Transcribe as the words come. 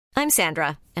I'm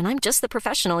Sandra, and I'm just the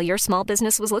professional your small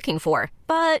business was looking for.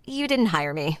 But you didn't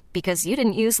hire me because you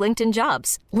didn't use LinkedIn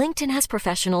Jobs. LinkedIn has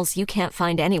professionals you can't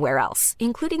find anywhere else,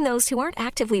 including those who aren't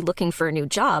actively looking for a new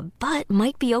job, but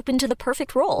might be open to the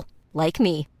perfect role, like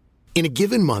me. In a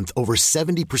given month, over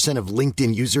 70% of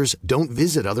LinkedIn users don't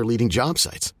visit other leading job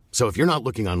sites. So if you're not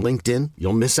looking on LinkedIn,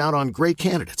 you'll miss out on great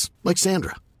candidates like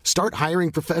Sandra. Start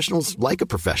hiring professionals like a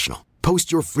professional.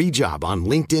 Post your free job on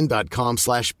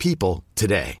linkedin.com/people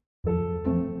today.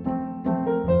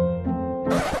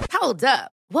 Hold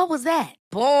up. What was that?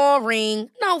 Boring.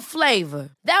 No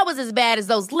flavor. That was as bad as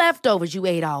those leftovers you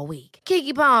ate all week.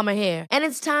 Keke Palmer here, and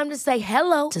it's time to say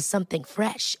hello to something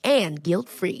fresh and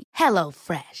guilt-free. Hello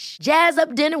Fresh. Jazz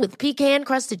up dinner with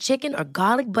pecan-crusted chicken or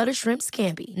garlic butter shrimp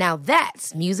scampi. Now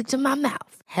that's music to my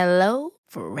mouth. Hello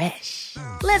Fresh.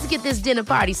 Let's get this dinner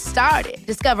party started.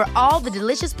 Discover all the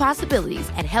delicious possibilities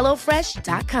at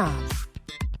hellofresh.com.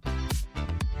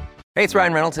 Hey, it's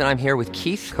Ryan Reynolds, and I'm here with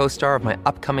Keith, co-star of my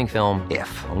upcoming film,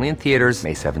 If, only in theaters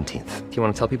May 17th. Do you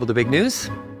want to tell people the big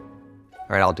news?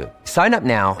 All right, I'll do it. Sign up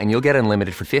now and you'll get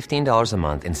unlimited for $15 a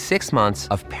month and 6 months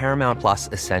of Paramount Plus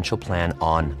Essential Plan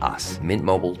on us.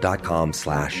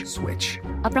 MintMobile.com/switch.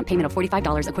 Upfront payment of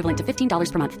 $45 equivalent to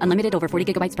 $15 per month. Unlimited over 40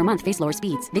 gigabytes per month. Face lower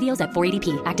speeds. Videos at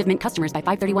 480p. Active Mint customers by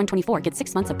 531.24 get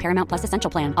 6 months of Paramount Plus Essential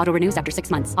Plan. Auto renews after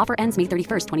 6 months. Offer ends May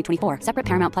 31st, 2024. Separate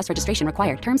Paramount Plus registration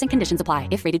required. Terms and conditions apply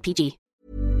if rated PG.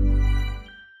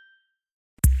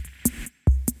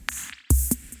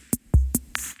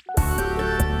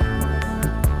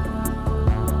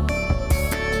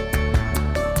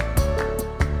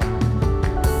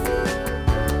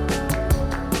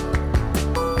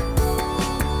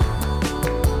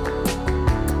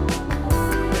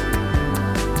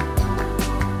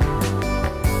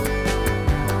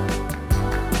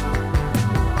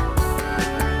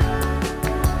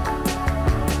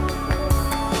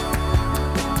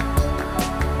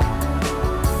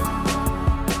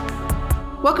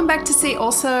 Welcome back to See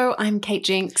Also. I'm Kate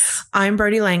Jinks. I'm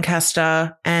Brodie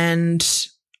Lancaster, and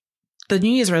the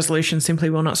New Year's resolutions simply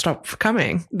will not stop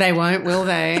coming. They won't, will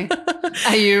they?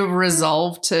 Are you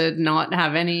resolved to not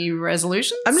have any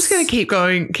resolutions? I'm just going to keep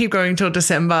going till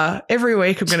December. Every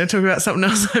week I'm going to talk about something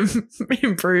else I'm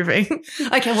improving.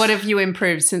 Okay, what have you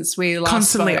improved since we last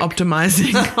Constantly spoke?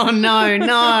 optimizing. Oh,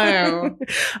 no.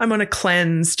 I'm on a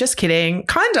cleanse. Just kidding.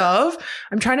 Kind of.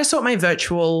 I'm trying to sort my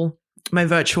virtual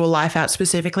life out,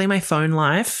 specifically my phone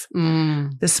life.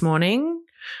 This morning,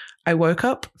 I woke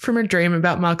up from a dream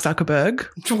about Mark Zuckerberg.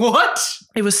 What?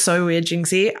 It was so weird,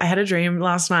 Jinxie. I had a dream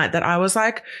last night that I was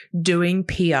like doing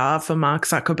PR for Mark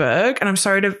Zuckerberg. And I'm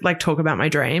sorry to like talk about my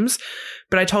dreams,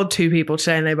 but I told 2 people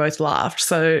today and they both laughed.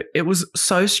 So it was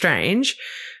so strange.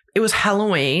 It was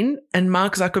Halloween and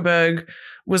Mark Zuckerberg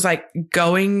was like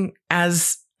going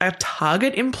as a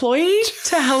Target employee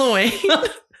to Halloween.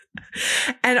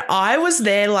 And I was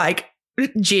there like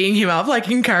geeing him up,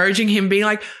 like encouraging him, being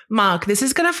like, Mark, this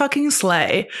is going to fucking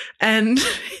slay. And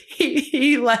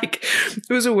he like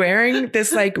was wearing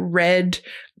this like red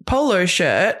polo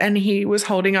shirt and he was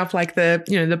holding up like the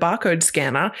barcode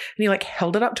scanner and he like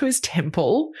held it up to his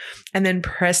temple and then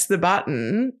pressed the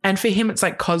button. And for him, it's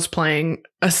like cosplaying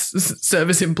a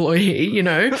service employee,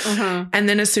 Uh-huh. And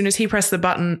then as soon as he pressed the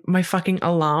button, my fucking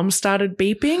alarm started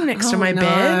beeping next to my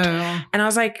bed. And I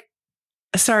was like,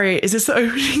 sorry, is this the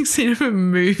opening scene of a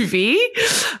movie?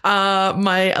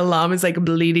 My alarm is like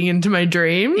bleeding into my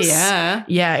dreams. Yeah.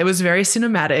 Yeah, it was very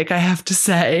cinematic, I have to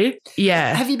say.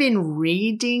 Yeah. Have you been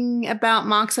reading about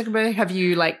Mark Zuckerberg? Have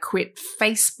you like quit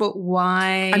Facebook?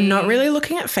 Why? I'm not really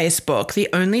looking at Facebook. The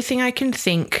only thing I can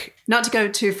think... Not to go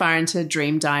too far into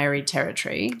dream diary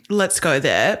territory. Let's go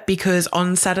there, because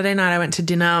on Saturday night I went to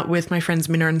dinner with my friends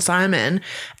Minna and Simon,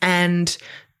 and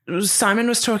Simon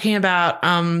was talking about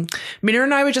Minna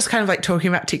and I were just kind of like talking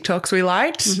about TikToks we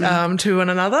liked to one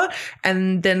another.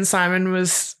 And then Simon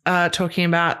was talking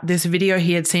about this video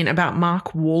he had seen about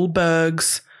Mark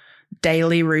Wahlberg's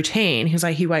daily routine. He was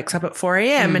like, he wakes up at 4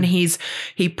 a.m. and he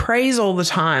prays all the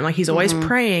time. Like he's always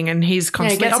praying and he's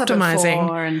constantly he gets optimizing. Up at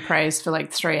 4 and prays for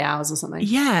like 3 hours or something.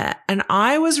 Yeah. And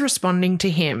I was responding to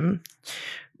him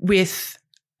with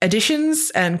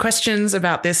additions and questions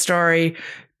about this story,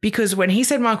 because when he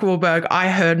said Mark Wahlberg, I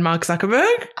heard Mark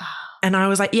Zuckerberg. And I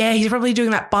was like, yeah, he's probably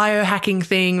doing that biohacking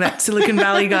thing that Silicon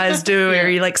Valley guys do where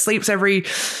he like sleeps every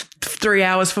 3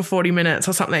 hours for 40 minutes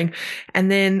or something. And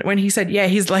then when he said, yeah,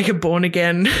 he's like a born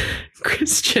again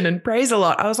Christian and prays a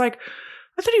lot, I was like,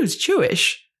 I thought he was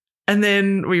Jewish. And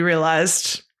then we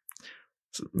realized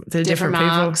they're different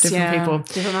people.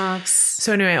 Different marks.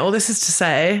 So anyway, all this is to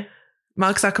say,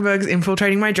 Mark Zuckerberg's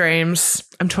infiltrating my dreams.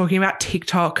 I'm talking about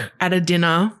TikTok at a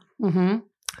dinner.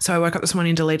 So I woke up this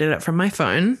morning and deleted it from my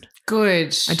phone.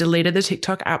 Good. I deleted the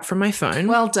TikTok app from my phone.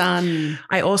 Well done.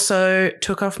 I also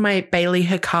took off my Bailey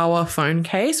Hikawa phone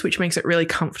case, which makes it really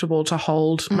comfortable to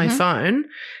hold my phone.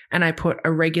 And I put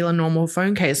a regular normal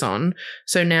phone case on.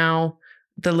 So now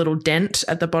the little dent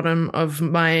at the bottom of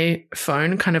my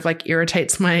phone kind of like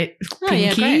irritates my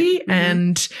pinky.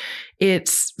 And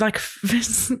it's like,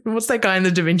 what's that guy in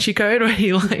the Da Vinci Code where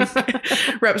he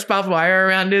like wraps barbed wire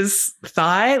around his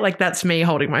thigh? Like that's me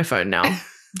holding my phone now.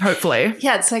 Hopefully.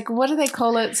 Yeah, it's like, what do they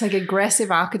call it? It's like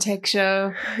aggressive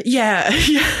architecture. Yeah.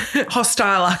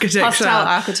 Hostile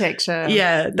architecture.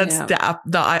 Yeah, that's the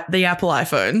Apple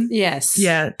iPhone. Yes.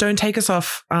 Yeah, don't take us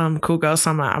off Cool Girl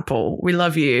Summer Apple. We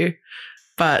love you,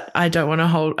 but I don't want to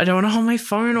hold my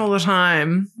phone all the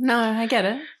time. No, I get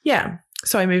it. Yeah.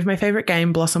 So I moved my favorite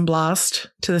game, Blossom Blast,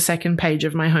 to the second page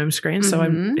of my home screen. So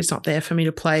it's not there for me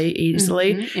to play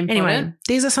easily. Anyway,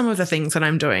 these are some of the things that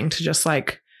I'm doing to just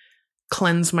like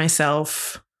cleanse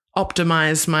myself,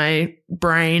 optimize my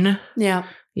brain. Yeah.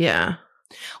 Yeah.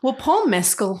 Well, Paul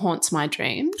Mescal haunts my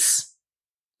dreams.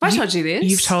 I told you this.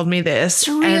 You've told me this. It's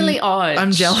really odd.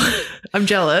 I'm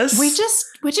jealous.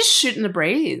 We're just shooting the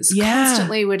breeze. Yeah.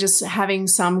 Constantly we're just having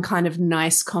some kind of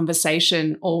nice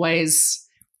conversation, always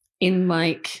in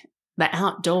like the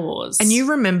outdoors. And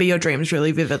you remember your dreams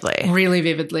really vividly. Really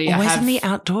vividly. Always in the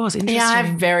outdoors. Interesting. Yeah, I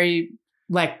have very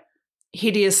like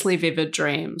hideously vivid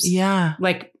dreams. Yeah.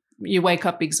 Like you wake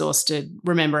up exhausted,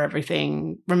 remember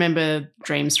everything, remember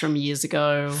dreams from years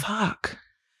ago. Fuck.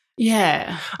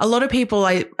 Yeah. A lot of people,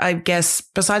 I guess,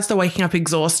 besides the waking up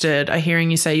exhausted, are hearing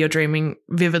you say you're dreaming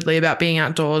vividly about being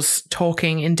outdoors,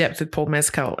 talking in depth with Paul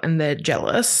Mescal, and they're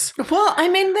jealous. Well, I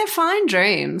mean, they're fine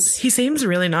dreams. He seems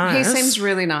really nice. He seems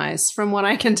really nice. From what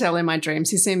I can tell in my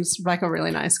dreams, he seems like a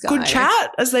really nice guy. Good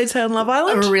chat, as they say on Love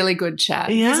Island. A really good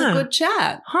chat. Yeah. He's a good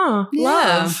chat. Huh. Yeah.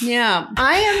 Love. Yeah.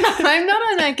 I'm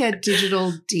not on like a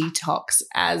digital detox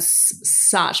as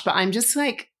such, but I'm just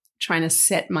like trying to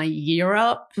set my year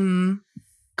up.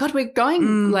 God, we're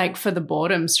going like for the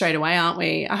boredom straight away, aren't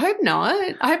we? I hope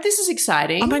not. I hope this is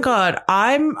exciting. Oh my God.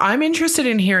 I'm interested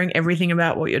in hearing everything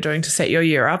about what you're doing to set your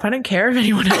year up. I don't care if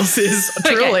anyone else is.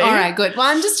 Truly. Okay, all right, good. Well,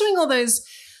 I'm just doing all those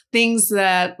things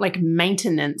that like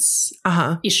maintenance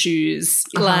issues,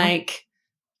 like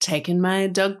taking my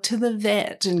dog to the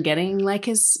vet and getting like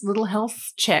his little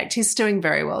health checked. He's doing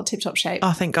very well, tip-top shape.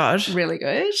 Oh, thank God. Really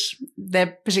good.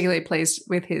 They're particularly pleased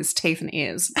with his teeth and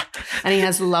ears. And he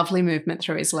has lovely movement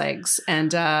through his legs.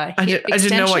 And I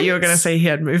didn't know what you were going to say he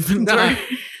had movement through.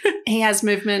 He has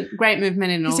movement, great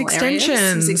movement in all areas.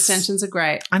 His extensions are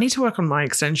great. I need to work on my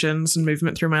extensions and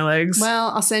movement through my legs. Well,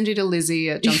 I'll send you to Lizzie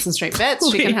at Johnson Street Vets.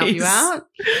 She can help you out.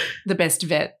 The best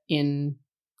vet in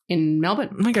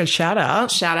Melbourne. Oh my God, shout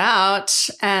out. Shout out.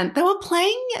 And they were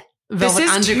playing Velvet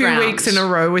Underground. This is 2 weeks in a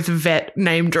row with vet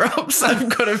name drops. I've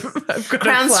got a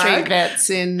Crown Street Vets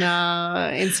in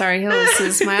Surrey Hills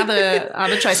is my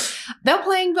other choice. They were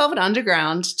playing Velvet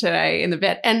Underground today in the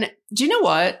vet. And do you know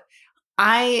what?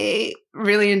 I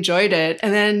really enjoyed it.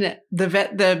 And then the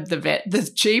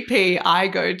GP I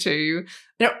go to,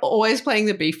 they're always playing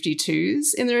the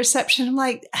B-52s in the reception. I'm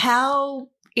like, how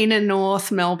inner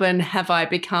North Melbourne have I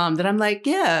become that I'm like,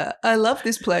 yeah, I love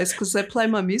this place because they play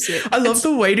my music. I love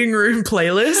the waiting room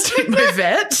playlist at my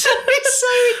vet. It's so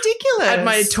ridiculous. At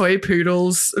my toy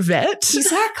poodle's vet.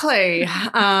 Exactly.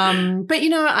 But, you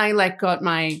know, I like got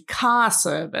my car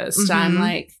serviced. I'm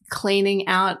like cleaning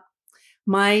out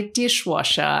my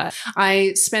dishwasher.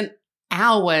 I spent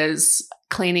hours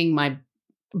cleaning my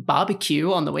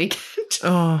barbecue on the weekend.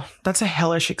 Oh, that's a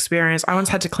hellish experience. I once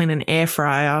had to clean an air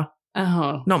fryer.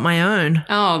 Oh. Not my own.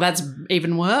 Oh, that's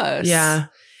even worse. Yeah.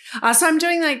 So I'm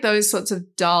doing like those sorts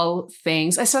of dull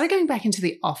things. I started going back into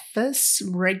the office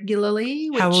regularly.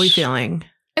 How are we feeling?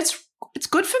 It's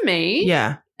good for me.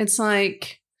 Yeah. It's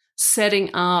like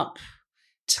setting up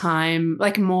time,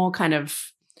 like more kind of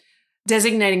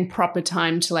designating proper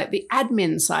time to like the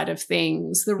admin side of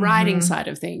things, the writing side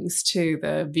of things to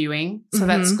the viewing. So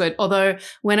that's good. Although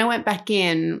when I went back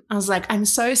in, I was like, I'm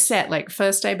so set, like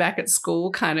first day back at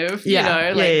school kind of, you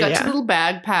know, like got your little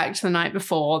bag packed the night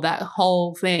before, that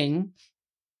whole thing.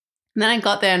 And then I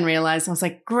got there and realized, I was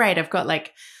like, great, I've got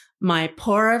like my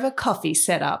pour over coffee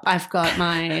set up. I've got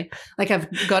my, like I've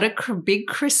got a big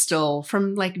crystal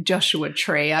from like Joshua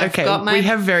Tree. We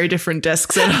have very different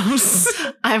desk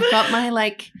setups. I've got my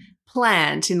like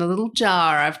plant in a little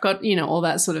jar. I've got, you know, all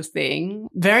that sort of thing.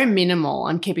 Very minimal.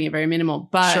 I'm keeping it very minimal.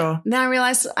 But now I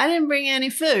realize I didn't bring any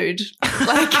food.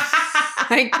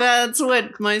 Like that's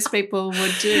what most people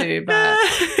would do. But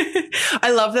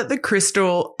I love that the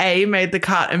crystal A made the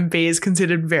cut and B is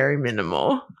considered very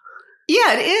minimal.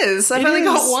 Yeah, it is. I've only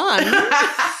got one.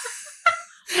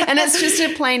 And it's just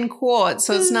a plain quartz,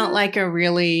 so it's not like a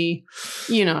really,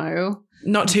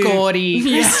 not too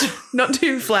gaudy. Not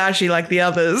too flashy like the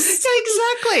others. Yeah,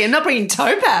 exactly. And not bringing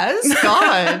topaz.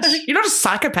 God. You're not a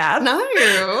psychopath. No.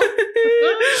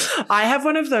 I have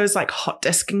one of those like hot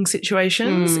desking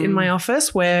situations in my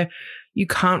office where you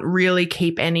can't really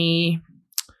keep any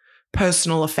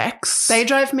personal effects. They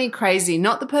drive me crazy.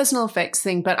 Not the personal effects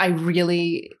thing, but I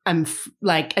really am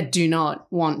I do not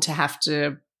want to have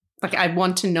to, I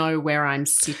want to know where I'm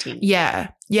sitting.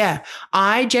 Yeah. Yeah.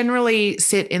 I generally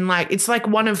sit in it's like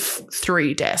one of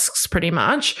 3 desks pretty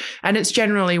much. And it's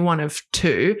generally one of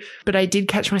 2. But I did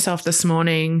catch myself this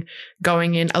morning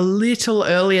going in a little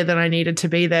earlier than I needed to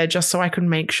be there just so I could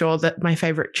make sure that my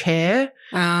favorite chair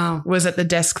was at the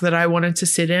desk that I wanted to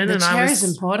sit in. The and chair I was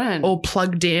is important. all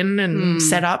plugged in and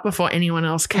set up before anyone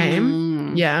else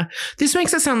came. Yeah. This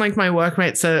makes it sound like my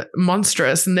workmates are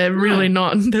monstrous and they're really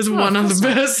not. There's one other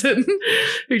person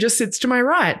who just sits to my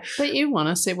right. But you want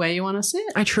to sit where you want to sit.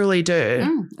 I truly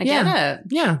do. I get it.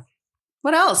 Yeah.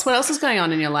 What else? What else is going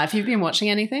on in your life? You've been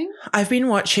watching anything? I've been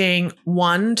watching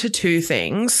 1 to 2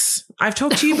 things. I've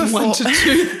talked to you before. 1 to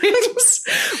 2 things.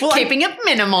 Well, keeping it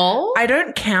minimal. I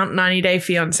don't count 90 Day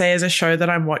Fiancé as a show that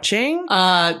I'm watching.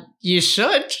 You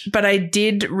should. But I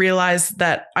did realize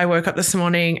that I woke up this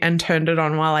morning and turned it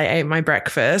on while I ate my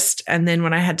breakfast. And then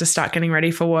when I had to start getting ready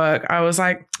for work, I was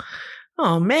like,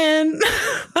 oh, man,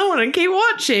 I want to keep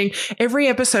watching. Every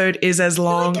episode is as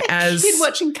long as... Kid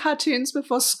watching cartoons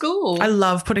before school. I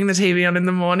love putting the TV on in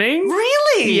the morning.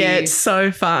 Really? Yeah, it's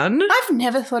so fun. I've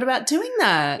never thought about doing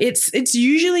that. It's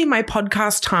usually my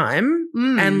podcast time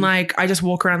and I just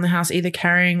walk around the house either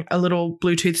carrying a little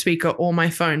Bluetooth speaker or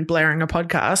my phone blaring a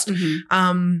podcast.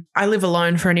 I live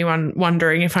alone for anyone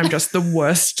wondering if I'm just the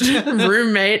worst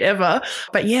roommate ever.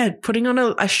 But yeah, putting on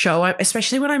a show,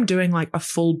 especially when I'm doing a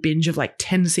full binge of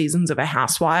 10 seasons of a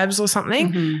Housewives or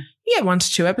something. You get 1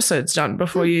 to 2 episodes done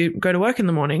before you go to work in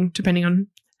the morning, depending on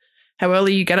how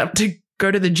early you get up to go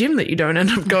to the gym that you don't end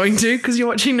up going to because you're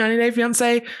watching 90 Day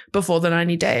Fiancé before the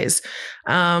 90 days.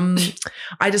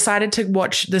 I decided to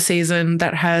watch the season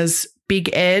that has Big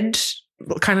Ed,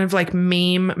 kind of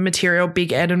meme material,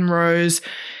 Big Ed and Rose.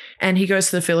 And he goes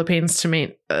to the Philippines to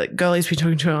meet a girl he's been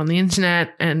talking to on the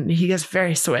internet, and he gets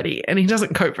very sweaty and he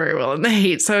doesn't cope very well in the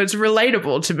heat. So it's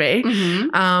relatable to me.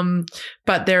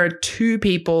 But there are 2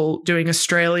 people doing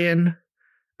Australian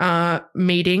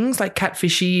meetings,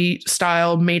 catfishy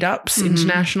style meetups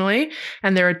internationally.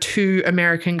 And there are 2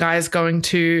 American guys going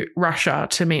to Russia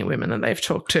to meet women that they've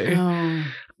talked to. Oh.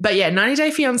 But yeah, 90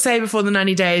 Day Fiancé before the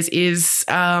 90 days is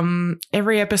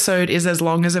every episode is as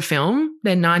long as a film.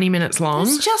 They're 90 minutes long.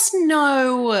 There's just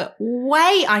no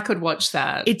way I could watch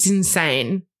that. It's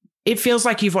insane. It feels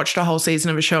like you've watched a whole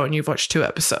season of a show and you've watched 2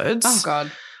 episodes. Oh,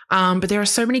 God. But there are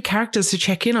so many characters to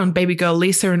check in on. Baby girl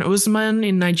Lisa and Usman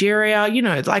in Nigeria,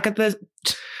 at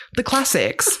the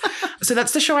classics. So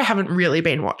that's the show I haven't really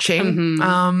been watching.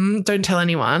 Don't tell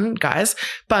anyone, guys.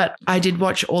 But I did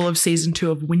watch all of season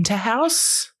 2 of Winter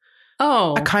House.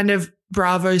 Oh. A kind of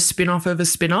Bravo spin-off of a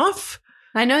spin-off.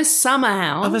 I know Summer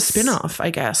House. Of a spin-off, I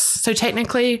guess. So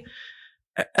technically,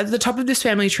 at the top of this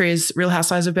family tree is Real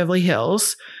Housewives of Beverly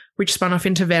Hills, which spun off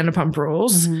into Vanderpump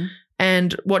Rules.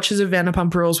 And watchers of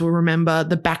Vanderpump Rules will remember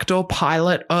the backdoor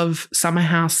pilot of Summer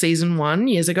House season 1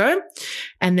 years ago.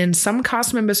 And then some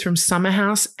cast members from Summer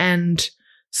House and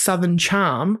Southern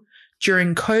Charm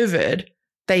during COVID,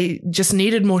 they just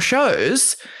needed more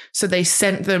shows. So they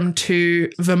sent them to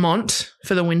Vermont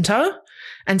for the winter.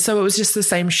 And so it was just the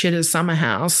same shit as Summer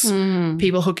House.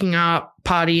 People hooking up,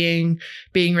 partying,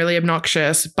 being really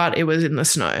obnoxious, but it was in the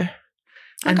snow. Okay.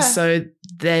 And so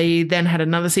they then had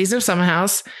another season of Summer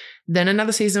House, then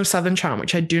another season of Southern Charm,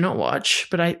 which I do not watch,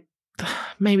 but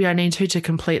maybe I need to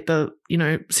complete the,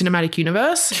 cinematic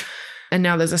universe. And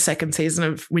now there's a second season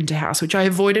of Winter House, which I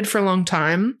avoided for a long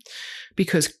time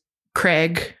because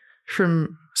Craig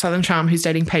from Southern Charm, who's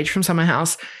dating Paige from Summer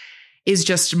House, is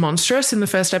just monstrous in the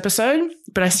first episode.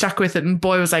 But I stuck with it, and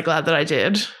boy, was I glad that I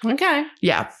did. Okay.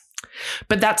 Yeah.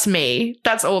 But that's me.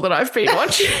 That's all that I've been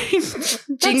watching.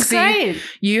 Jinxie, great.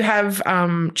 You have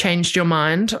changed your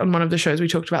mind on one of the shows we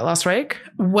talked about last week.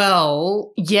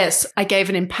 Well, yes, I gave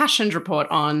an impassioned report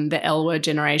on the L Word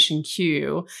Generation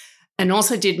Q, and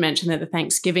also did mention that the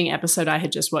Thanksgiving episode I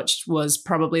had just watched was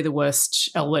probably the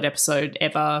worst L Word episode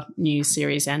ever, new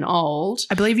series and old.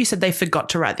 I believe you said they forgot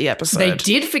to write the episode. They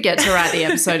did forget to write the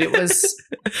episode. It was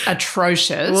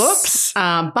atrocious. Whoops.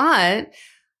 But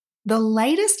the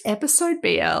latest episode,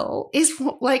 BL, is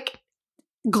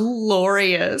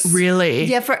glorious. Really?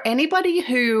 Yeah, for anybody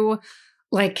who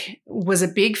was a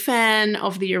big fan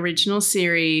of the original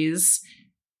series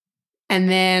and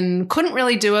then couldn't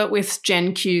really do it with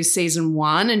Gen Q season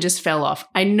 1 and just fell off.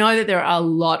 I know that there are a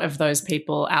lot of those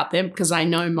people out there because I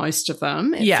know most of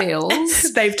them, it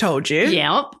feels. They've told you.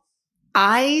 Yep.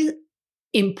 I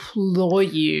implore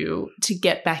you to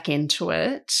get back into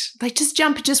it. Like just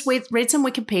read some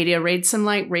Wikipedia, read some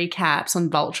like recaps on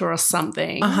Vulture or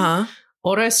something.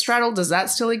 Autostraddle, does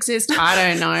that still exist? I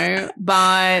don't know.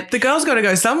 But the girl's got to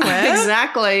go somewhere.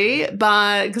 Exactly.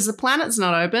 But because the planet's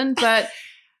not open. But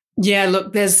yeah,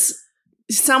 look, there's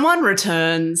someone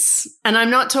returns. And I'm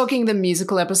not talking the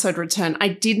musical episode return. I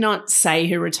did not say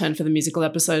who returned for the musical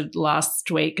episode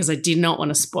last week because I did not want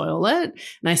to spoil it.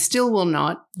 And I still will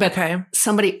not. But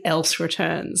somebody else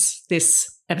returns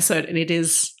this episode and it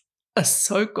is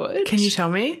so good. Can you tell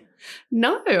me?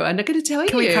 No, I'm not going to tell you.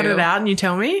 Can we cut it out and you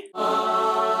tell me?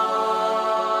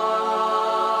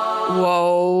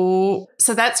 Whoa.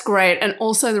 So that's great. And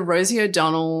also the Rosie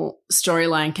O'Donnell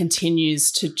storyline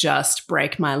continues to just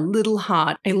break my little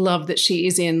heart. I love that she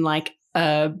is in like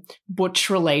a butch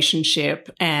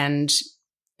relationship and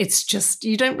it's just,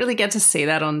 you don't really get to see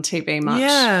that on TV much.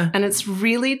 Yeah. And it's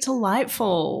really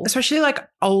delightful. Especially like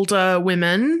older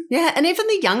women. Yeah. And even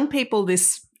the young people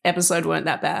this episode weren't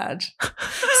that bad.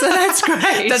 So that's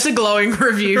great. That's a glowing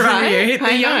review from you.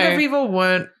 The younger people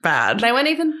weren't bad. They weren't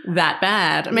even that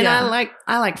bad. I mean, I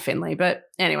like Finley, but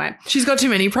anyway. She's got too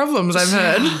many problems, I've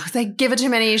heard. They give her too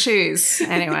many issues.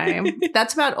 Anyway,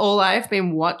 that's about all I've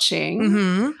been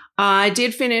watching. I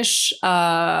did finish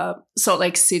Salt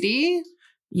Lake City.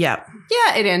 Yeah.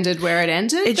 Yeah, it ended where it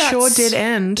ended. It sure did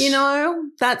end. You know,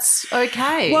 that's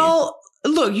okay. Well,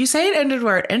 look, you say it ended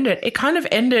where it ended. It kind of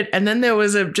ended, and then there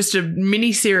was just a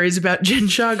mini series about Jen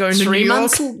Shah going to New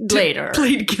York 3 months later,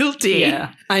 plead guilty.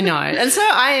 Yeah, I know, and so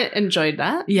I enjoyed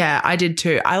that. Yeah, I did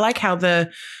too. I like how the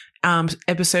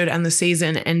episode and the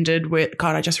season ended with.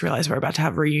 God, I just realized we're about to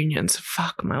have reunions.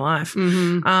 Fuck my life.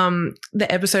 The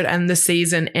episode and the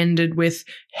season ended with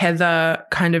Heather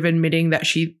kind of admitting that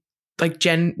she, like,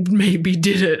 Jen maybe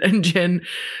did it, and Jen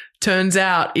turns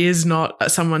out is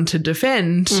not someone to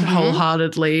defend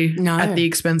wholeheartedly at the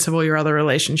expense of all your other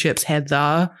relationships,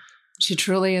 Heather. She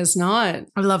truly is not.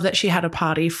 I love that she had a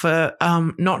party for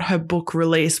not her book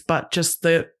release, but just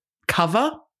the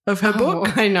cover of her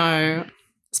book. I know.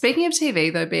 Speaking of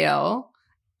TV, though, BL,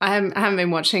 I haven't been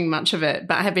watching much of it,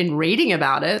 but I have been reading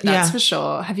about it, that's for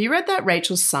sure. Have you read that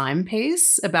Rachel Syme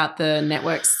piece about the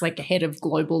network's like head of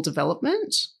global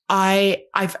development?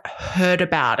 I've heard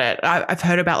about it. I've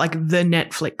heard about like the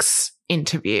Netflix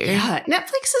interview. Yeah,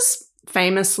 Netflix is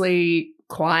famously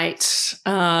quite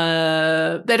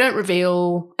they don't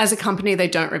reveal, as a company, they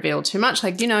don't reveal too much.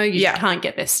 Like, you know, you can't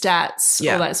get their stats,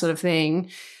 all that sort of thing.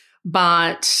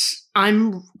 But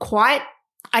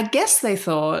I guess they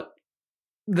thought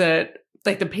that,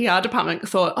 like, the PR department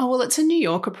thought, oh, well, it's a New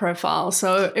Yorker profile,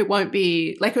 so it won't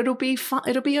be, like, it'll be fun.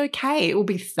 It'll be okay. It will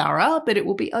be thorough, but it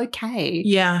will be okay.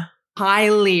 Yeah.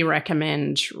 Highly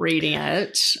recommend reading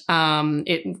it.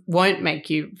 It won't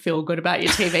make you feel good about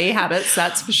your TV habits,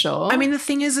 that's for sure. I mean, the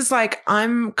thing is like,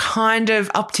 I'm kind of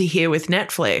up to here with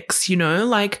Netflix, you know,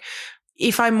 like,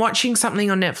 if I'm watching something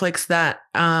on Netflix that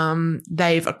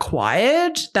they've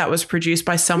acquired that was produced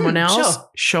by someone else,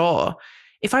 sure.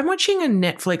 If I'm watching a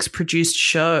Netflix produced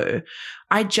show,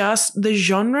 the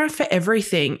genre for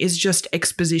everything is just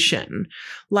exposition.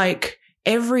 Like,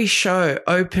 every show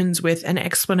opens with an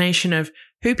explanation of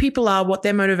who people are, what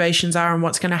their motivations are, and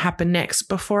what's going to happen next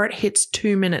before it hits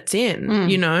 2 minutes in,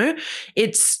 you know?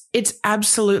 It's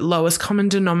absolute lowest common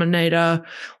denominator,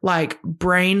 like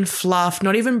brain fluff,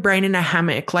 not even brain in a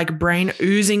hammock, like brain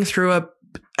oozing through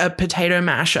a potato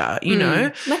masher, you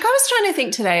know? Like, I was trying to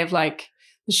think today of like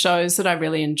the shows that I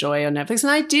really enjoy on Netflix,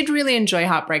 and I did really enjoy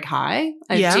Heartbreak High.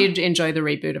 I did enjoy the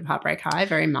reboot of Heartbreak High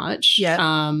very much.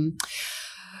 Yeah.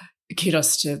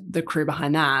 Kudos to the crew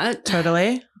behind that.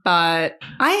 Totally. But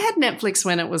I had Netflix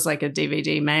when it was like a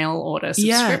DVD mail order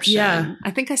subscription. Yeah.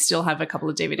 I think I still have a couple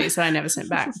of DVDs that I never sent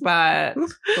back, but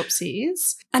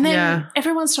oopsies. And then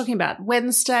everyone's talking about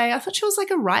Wednesday. I thought she was like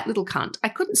a right little cunt. I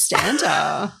couldn't stand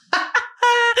her.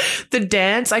 The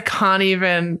dance, I can't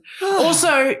even. Also,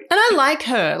 and I like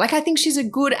her. Like, I think she's a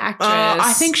good actress.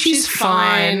 I think she's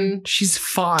fine. She's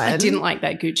fine. I didn't like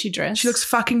that Gucci dress. She looks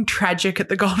fucking tragic at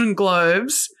the Golden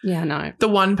Globes. Yeah, no. The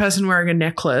one person wearing a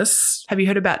necklace. Have you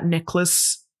heard about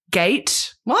Necklace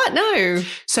Gate? What? No.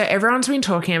 So everyone's been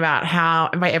talking about how,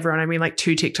 and by everyone I mean like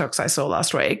 2 TikToks I saw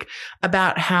last week,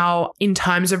 about how in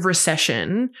times of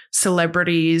recession,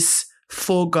 celebrities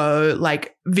forego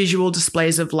like visual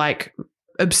displays of like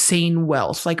obscene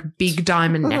wealth, like big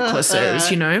diamond necklaces,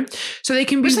 you know? So they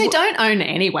can be... Which they don't own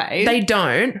anyway. They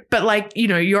don't. But like, you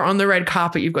know, you're on the red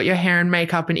carpet, you've got your hair and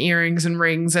makeup and earrings and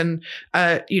rings and,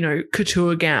 you know,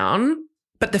 couture gown.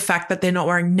 But the fact that they're not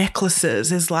wearing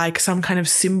necklaces is like some kind of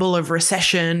symbol of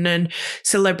recession, and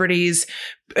celebrities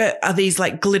are these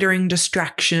like glittering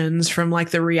distractions from like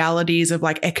the realities of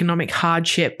like economic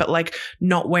hardship, but like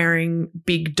not wearing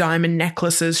big diamond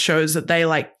necklaces shows that they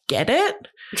like get it.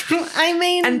 I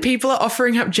mean, and people are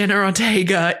offering up Jenna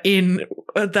Ortega in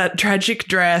that tragic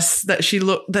dress that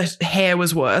the hair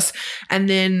was worse. And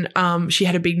then she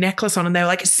had a big necklace on and they were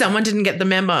like, someone didn't get the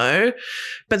memo.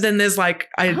 But then there's like,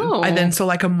 I then saw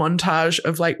like a montage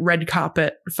of like red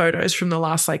carpet photos from the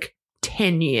last like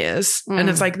 10 years. And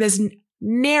it's like, there's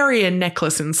nary a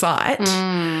necklace in sight.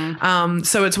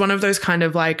 So it's one of those kind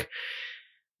of like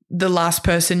the last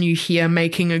person you hear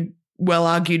making a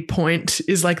well-argued point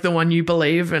is like the one you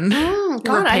believe and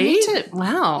God, repeat. I need to,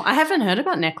 wow. I haven't heard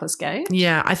about Necklace Gate.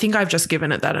 Yeah, I think I've just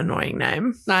given it that annoying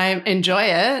name. I enjoy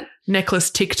it.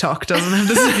 Necklace TikTok doesn't have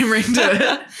the same ring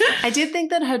to it. I did think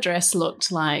that her dress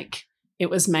looked like it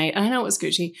was made, I know it was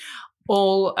Gucci,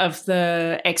 all of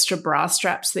the extra bra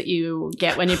straps that you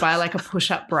get when you buy like a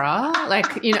push-up bra,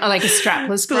 like, you know, like a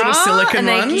strapless bra. Little silicone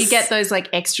and ones. you get those like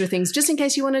extra things just in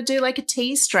case you want to do like a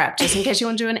T-strap, just in case you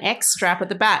want to do an X strap at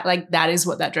the back. Like that is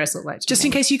what that dress looked like. Just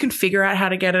in case you can figure out how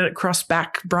to get a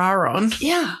cross-back bra on.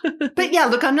 Yeah. But yeah,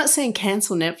 look, I'm not saying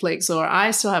cancel Netflix, or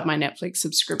I still have my Netflix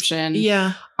subscription.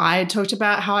 Yeah. I talked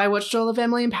about how I watched all of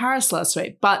Emily in Paris last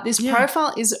week, but this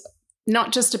profile is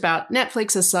not just about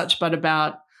Netflix as such, but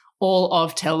about all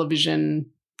of television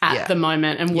at the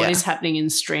moment and what is happening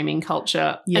in streaming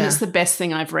culture. Yeah. And it's the best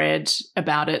thing I've read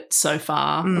about it so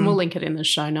far. And we'll link it in the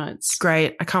show notes.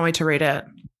 Great. I can't wait to read it.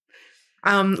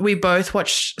 We both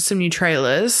watched some new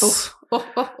trailers.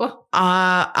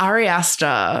 Ari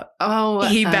Aster. Oh,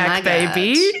 he back,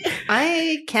 baby.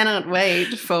 I cannot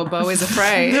wait for Beau is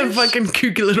Afraid. The fucking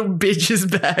kooky little bitch is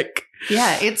back.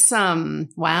 Yeah, it's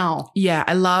wow. Yeah,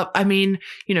 I mean,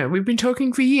 you know, we've been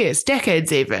talking for years,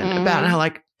 decades even, about how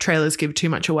like trailers give too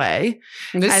much away.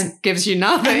 And this gives you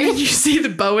nothing. And then you see the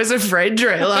Beau is Afraid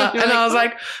trailer and I was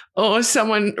like, oh,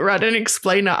 someone write an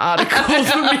explainer article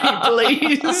for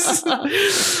me,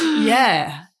 please.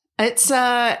 Yeah. It's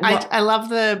I love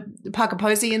the Parker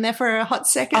Posey in there for a hot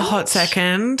second. A hot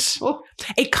second. Oh.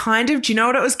 It kind of, do you know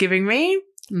what it was giving me?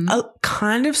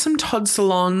 Kind of some Todd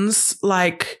Solondz,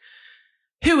 like,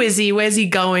 who is he? Where's he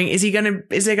going? Is there going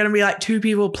to be like two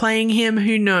people playing him?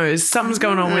 Who knows? Something's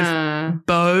going on with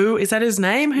Beau. Is that his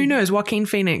name? Who knows? Joaquin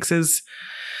Phoenix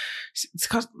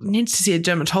needs to see a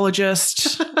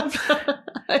dermatologist.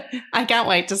 I can't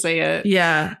wait to see it.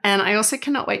 Yeah. And I also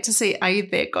cannot wait to see Are You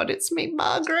There, God? It's Me,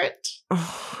 Margaret.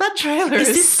 That trailer is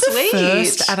this sweet. The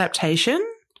first adaptation?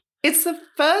 It's the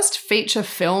first feature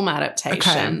film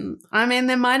adaptation. Okay. I mean,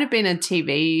 there might have been a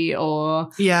TV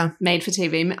or made for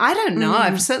TV. I don't know.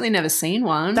 I've certainly never seen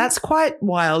one. That's quite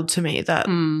wild to me that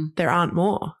there aren't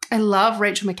more. I love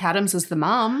Rachel McAdams as the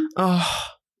mum. Oh,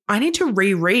 I need to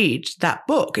reread that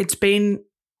book. It's been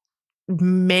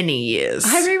many years.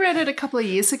 I reread it a couple of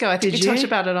years ago. I think we talked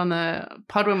about it on the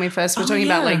pod when we first were talking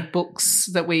about like books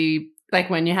that we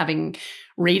like when you're having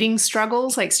reading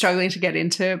struggles, like struggling to get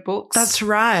into books. That's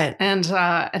right. And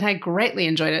I greatly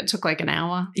enjoyed it. It took like an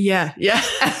hour. Yeah.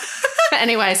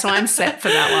 Anyway, so I'm set for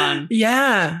that one.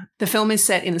 Yeah. The film is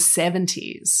set in the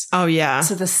 70s. Oh, yeah.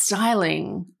 So the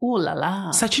styling, ooh la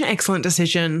la. Such an excellent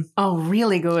decision. Oh,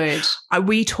 really good.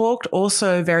 We talked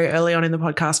also very early on in the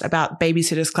podcast about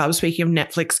Babysitter's Club, speaking of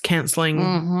Netflix cancelling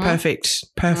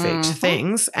perfect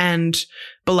things and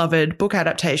beloved book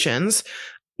adaptations.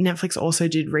 Netflix also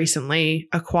did recently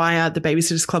acquire the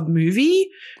Babysitter's Club movie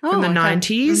from the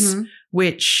 90s,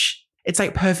 which it's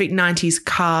like perfect 90s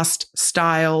cast,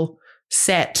 style,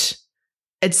 set,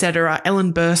 etc.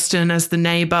 Ellen Burstyn as the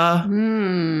neighbor.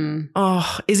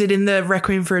 Oh, is it in the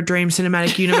Requiem for a Dream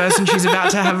cinematic universe and she's about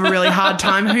to have a really hard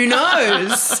time? Who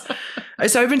knows?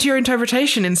 It's open to your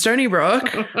interpretation in Stony Brook.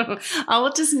 I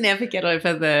will just never get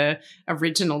over the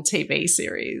original TV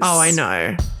series. Oh, I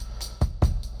know.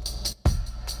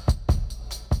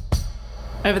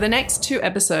 Over the next 2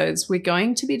 episodes, we're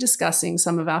going to be discussing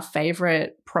some of our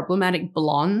favorite problematic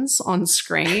blondes on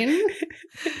screen.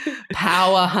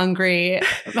 Power-hungry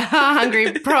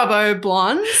probo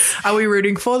blondes. Are we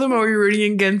rooting for them or are we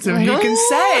rooting against them? Who can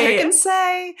say? Who can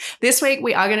say? This week,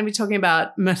 we are going to be talking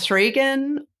about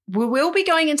M3GAN, We will be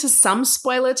going into some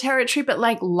spoiler territory, but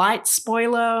like light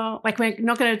spoiler, like we're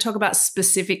not going to talk about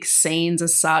specific scenes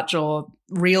as such or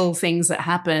real things that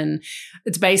happen.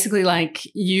 It's basically like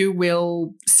you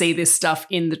will see this stuff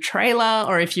in the trailer,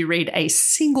 or if you read a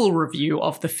single review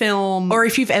of the film. Or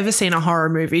if you've ever seen a horror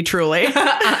movie, truly.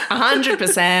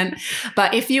 100%.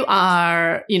 But if you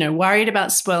are, worried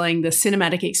about spoiling the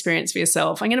cinematic experience for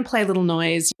yourself, I'm going to play a little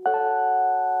noise.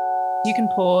 You can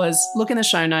pause, look in the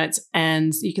show notes,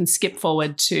 and you can skip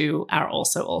forward to our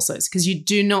also-alsos because you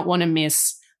do not want to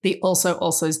miss the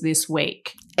also-alsos this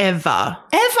week. Ever.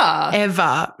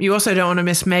 You also don't want to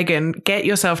miss M3GAN. Get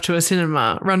yourself to a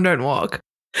cinema. Run, don't walk.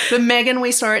 The M3GAN,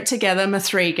 we saw it together,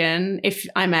 M3GAN, if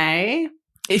I may.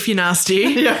 If you're nasty.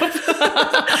 Yep.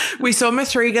 We saw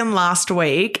M3GAN last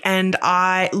week, and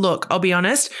I'll be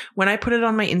honest, when I put it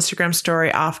on my Instagram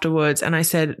story afterwards and I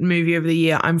said movie of the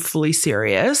year, I'm fully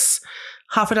serious,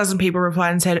 half a dozen people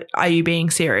replied and said, are you being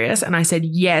serious? And I said,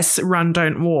 yes, run,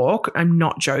 don't walk. I'm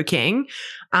not joking.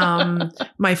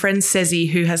 My friend Cezi,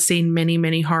 who has seen many,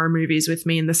 many horror movies with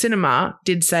me in the cinema,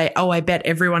 did say, oh, I bet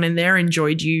everyone in there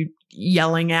enjoyed you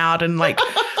yelling out and like...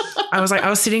 I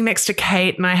was sitting next to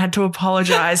Kate and I had to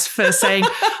apologize for saying,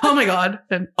 oh my God,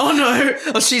 and oh no.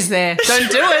 Oh, she's there.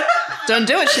 Don't do it. Don't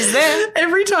do it. She's there.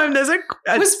 Every time there's it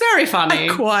was very funny.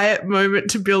 A quiet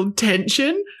moment to build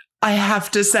tension, I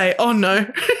have to say, oh no.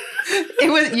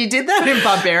 You did that in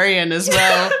Barbarian as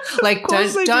well. Like, No. I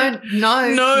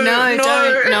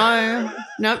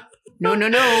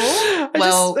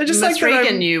just like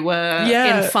M3GAN, you were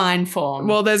in fine form.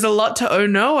 Well, there's a lot to oh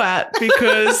no at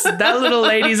because that little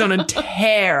lady's on a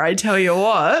tear, I tell you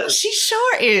what. She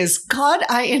sure is. God,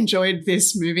 I enjoyed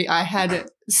this movie. I had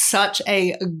such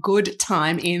a good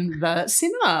time in the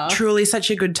cinema. Truly such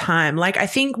a good time. Like, I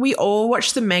think we all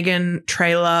watched the M3GAN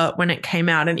trailer when it came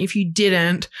out, and if you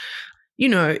didn't,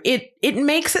 it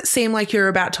makes it seem like you're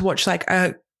about to watch like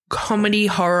a comedy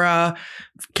horror,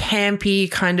 campy,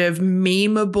 kind of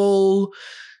memeable,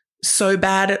 so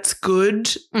bad it's good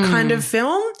kind of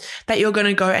film that you're going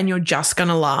to go and you're just going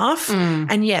to laugh.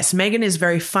 And yes, M3GAN is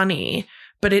very funny,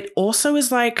 but it also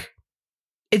is like,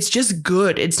 it's just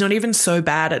good. It's not even so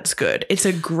bad it's good. It's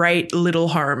a great little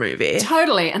horror movie.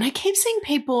 Totally. And I keep seeing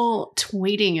people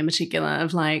tweeting in particular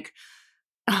of like,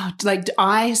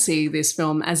 I see this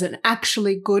film as an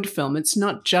actually good film. It's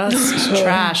not just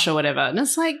trash or whatever. And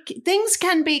it's like things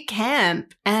can be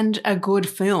camp and a good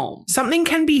film. Something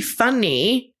can be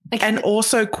funny and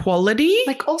also quality.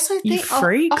 Like also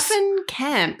freaks. Often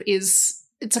camp it's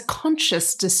a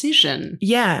conscious decision.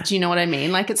 Yeah. Do you know what I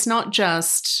mean? Like it's not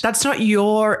just... That's not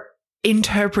your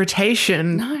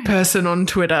interpretation person on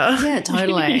Twitter. Yeah,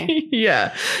 totally.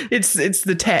 Yeah. It's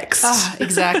the text.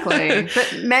 Exactly. But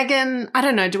M3GAN, I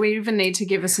don't know, do we even need to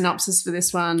give a synopsis for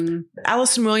this one?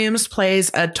 Alison Williams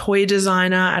plays a toy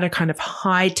designer at a kind of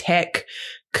high-tech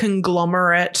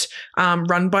conglomerate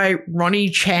run by Ronnie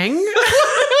Cheng.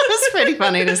 It's pretty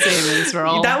funny to see him in this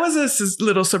role. That was a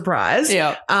little surprise.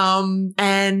 Yeah.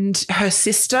 And her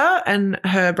sister and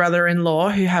her brother-in-law,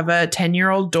 who have a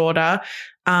 10-year-old daughter,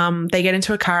 they get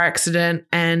into a car accident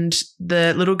and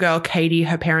the little girl, Katie,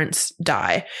 her parents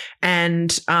die.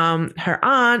 And her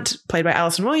aunt, played by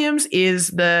Alison Williams,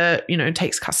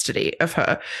 takes custody of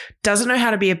her. Doesn't know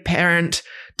how to be a parent,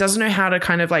 doesn't know how to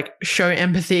kind of like show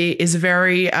empathy, is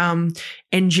very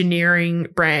engineering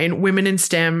brain, women in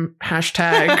STEM,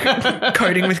 hashtag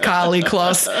coding with Carly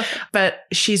Kloss. But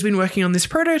she's been working on this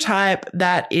prototype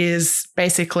that is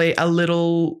basically a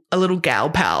little gal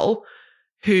pal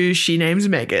who she names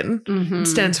M3GAN. Mm-hmm. It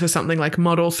stands for something like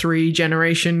Model 3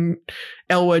 Generation,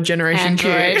 L-word Generation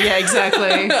Q. Yeah,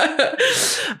 exactly.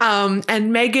 And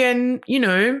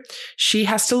M3GAN, she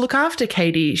has to look after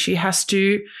Katie. She has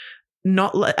to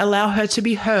not allow her to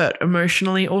be hurt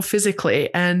emotionally or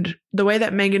physically. And the way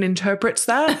that M3GAN interprets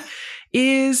that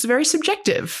is very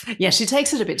subjective. Yeah, she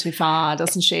takes it a bit too far,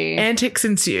 doesn't she? Antics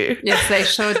ensue. Yes, they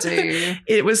sure do.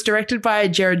 It was directed by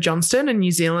Jared Johnston, a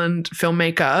New Zealand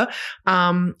filmmaker,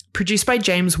 produced by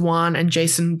James Wan and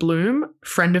Jason Blum,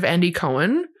 friend of Andy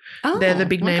Cohen. Oh, they're the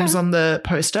big names on the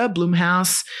poster.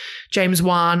 Blumhouse, James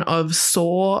Wan of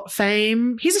Saw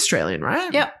fame. He's Australian,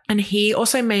 right? Yep. And he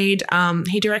also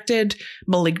he directed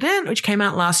Malignant, which came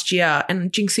out last year.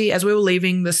 And Jinxie, as we were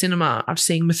leaving the cinema after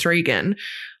seeing M3GAN,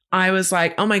 I was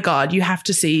like, oh my God, you have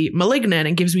to see Malignant.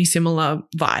 It gives me similar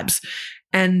vibes.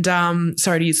 And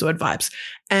sorry to use the word vibes.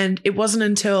 And it wasn't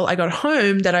until I got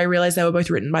home that I realized they were both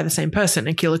written by the same person,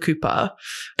 Akila Cooper.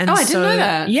 And I didn't know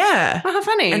that. Yeah. Oh, how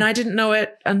funny. And I didn't know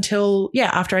it until,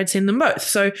 after I'd seen them both.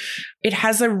 So it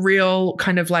has a real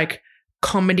kind of like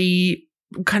comedy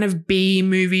kind of B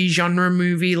movie, genre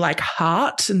movie, like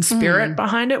heart and spirit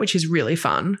behind it, which is really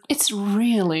fun. It's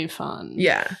really fun.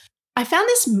 Yeah. I found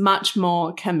this much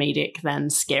more comedic than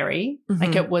scary.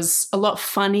 Like it was a lot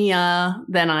funnier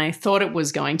than I thought it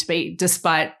was going to be,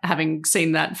 despite having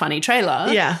seen that funny trailer.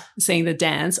 Yeah. Seeing the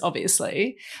dance,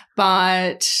 obviously.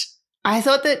 But I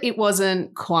thought that it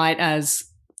wasn't quite as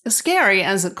scary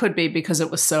as it could be because it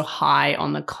was so high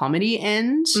on the comedy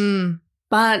end.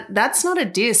 But that's not a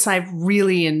diss. I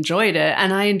really enjoyed it.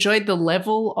 And I enjoyed the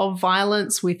level of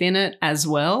violence within it as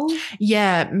well.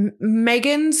 Yeah.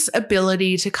 Megan's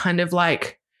ability to kind of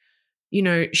like, you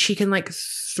know, she can like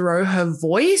throw her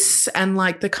voice and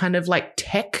like the kind of like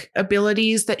tech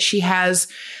abilities that she has.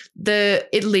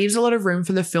 It leaves a lot of room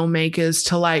for the filmmakers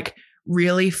to like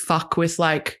really fuck with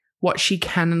like what she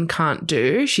can and can't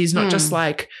do. She's not just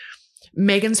like,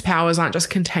 Megan's powers aren't just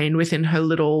contained within her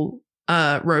little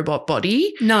robot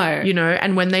body. No. You know,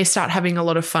 and when they start having a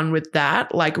lot of fun with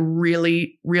that, like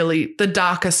really, really the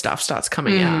darker stuff starts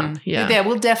coming out. Yeah. There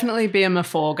will definitely be a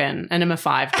M3GAN and a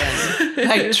M5GAN.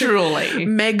 Like truly.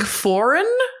 Meg Foreign?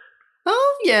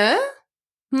 Oh, yeah.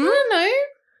 I don't know.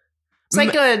 It's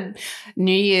like a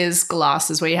New Year's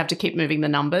glasses where you have to keep moving the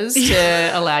numbers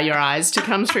to allow your eyes to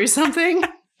come through something.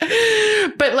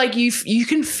 But like you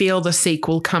can feel the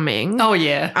sequel coming. Oh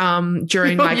yeah.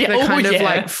 During like the kind of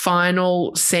like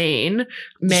final scene,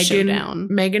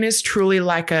 Megan is truly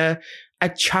like a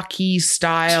Chucky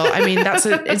style. I mean,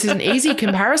 it's an easy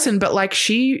comparison, but like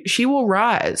she will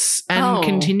rise and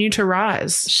continue to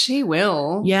rise. She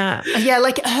will. Yeah. Yeah,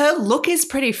 like her look is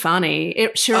pretty funny.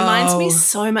 She reminds me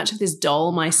so much of this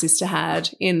doll my sister had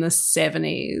in the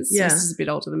 70s. Yeah. This is a bit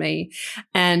older than me.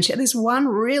 And she had this one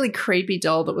really creepy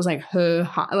doll that was like her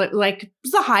like it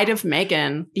was the height of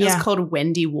Megan. It was called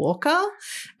Wendy Walker,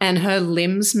 and her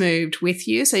limbs moved with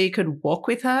you so you could walk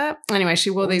with her. Anyway, she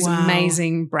wore these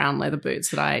amazing brown leather boots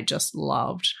that I just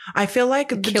loved. I feel like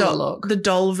the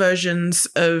doll versions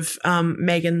of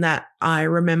Megan that I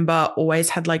remember always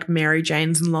had like Mary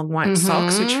Janes and long white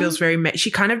socks, which feels very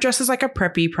she kind of dresses like a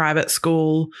preppy private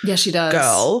school she does.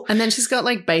 Girl. And then she's got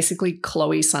like basically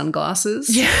Chloe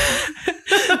sunglasses. Yeah.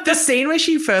 The scene where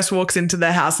she first walks into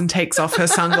the house and takes off her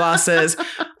sunglasses,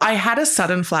 I had a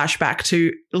sudden flashback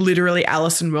to literally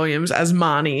Alison Williams as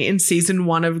Marnie in season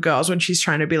 1 of Girls when she's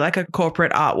trying to be like a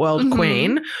corporate art world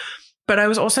queen. But I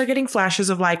was also getting flashes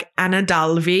of like Anna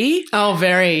Dalby. Oh,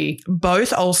 very.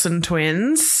 Both Olsen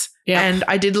twins. Yeah. And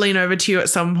I did lean over to you at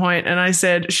some point and I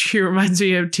said, she reminds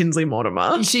me of Tinsley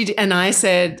Mortimer. And I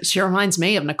said, she reminds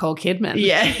me of Nicole Kidman.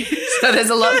 Yeah. So there's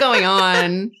a lot going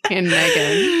on in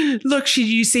Megan. Look,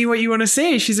 you see what you want to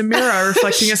see. She's a mirror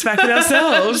reflecting us back at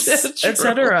ourselves,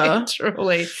 etc.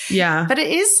 Truly. Yeah. But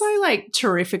it is so like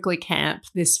terrifically camp,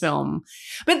 this film.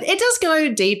 But it does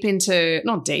go deep into,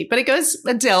 not deep, but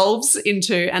it delves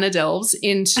into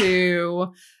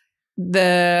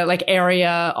the like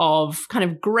area of kind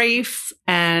of grief,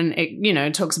 and it, you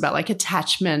know, talks about like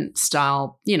attachment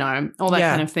style, you know, all that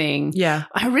kind of thing. Yeah.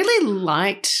 I really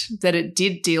liked that it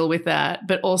did deal with that,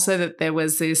 but also that there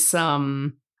was this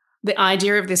the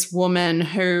idea of this woman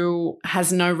who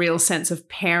has no real sense of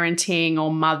parenting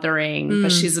or mothering,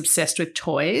 but she's obsessed with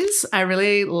toys. I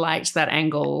really liked that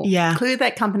angle. Yeah. Clearly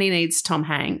that company needs Tom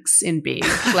Hanks in Big.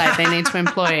 Like they need to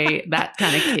employ that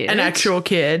kind of kid. An actual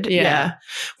kid. Yeah.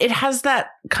 It has that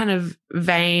kind of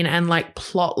vein and like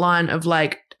plot line of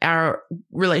like our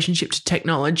relationship to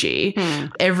technology.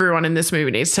 Everyone in this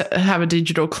movie needs to have a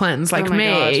digital cleanse like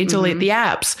me, delete the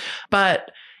apps.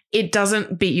 But it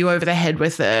doesn't beat you over the head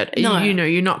with it. No. You know,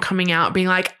 you're not coming out being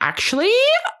like, actually,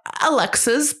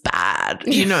 Alexa's bad,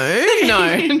 you know?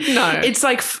 No. It's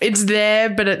like, it's there,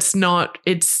 but it's not,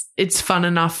 it's fun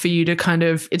enough for you to kind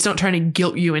of, it's not trying to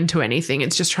guilt you into anything.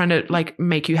 It's just trying to like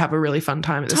make you have a really fun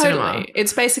time at the cinema.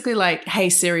 It's basically like, hey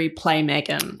Siri, play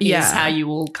Megan is how you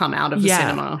will come out of the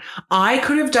cinema. I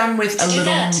could have done with to do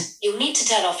that, you'll need to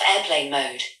turn off airplane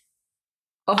mode.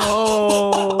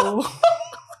 Oh.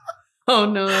 Oh,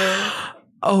 no.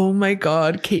 Oh, my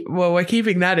God. We're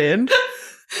keeping that in.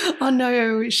 Oh,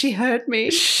 no. She heard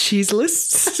me. She's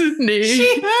listening.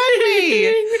 She heard me.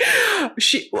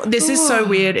 This is so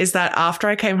weird, is that after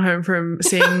I came home from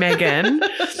seeing Megan,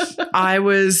 I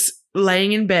was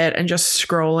laying in bed and just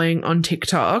scrolling on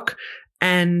TikTok,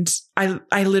 and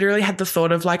I literally had the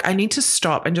thought of like, I need to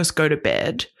stop and just go to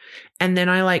bed. And then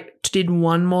I like did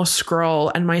one more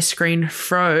scroll and my screen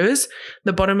froze.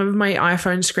 The bottom of my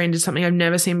iPhone screen did something I've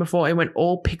never seen before. It went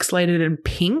all pixelated and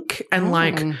pink, and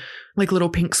like little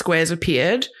pink squares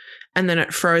appeared, and then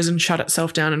it froze and shut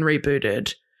itself down and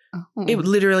rebooted. It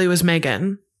literally was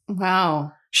Megan.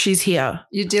 Wow. She's here.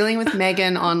 You're dealing with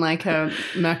M3GAN on like a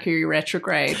Mercury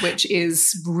retrograde, which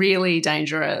is really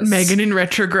dangerous. M3GAN in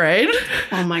retrograde.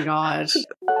 Oh my God.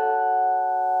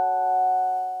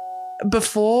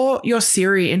 Before your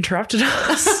Siri interrupted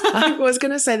us, I was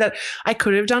going to say that I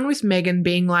could have done with M3GAN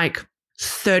being like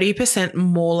 30%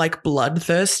 more like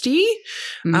bloodthirsty.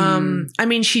 I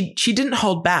mean, she didn't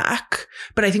hold back,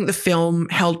 but I think the film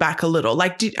held back a little.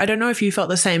 Like, I don't know if you felt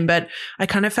the same, but I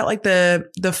kind of felt like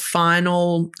the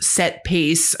final set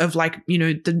piece of like, you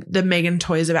know, the M3GAN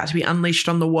toy is about to be unleashed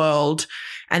on the world,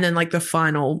 and then like the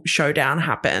final showdown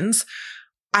happens.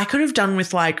 I could have done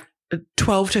with like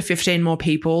 12 to 15 more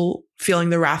people feeling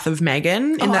the wrath of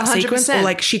M3GAN in that 100%. Sequence, or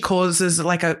like she causes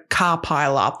like a car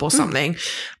pile up or something.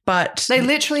 But they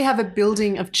literally have a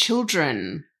building of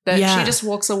children that she just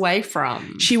walks away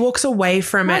from. She walks away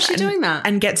from Why it. Is she doing that?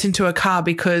 And gets into a car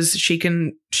because she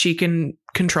can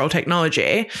control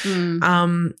technology.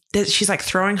 She's like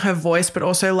throwing her voice, but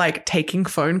also like taking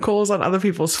phone calls on other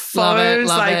people's phones.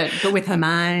 Love like, it. But with her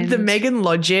mind. The M3GAN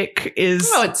logic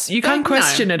is, you can't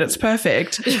question it. It's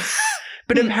perfect.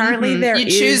 But apparently you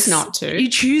choose not to. You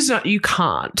choose not. You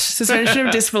can't. Suspension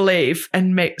of disbelief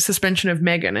and suspension of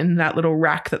M3GAN in that little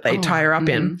rack that they tie her up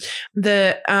in.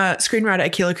 The screenwriter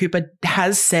Akilah Cooper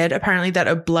has said apparently that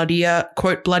a bloodier,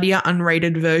 quote, bloodier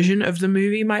unrated version of the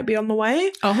movie might be on the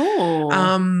way. Oh.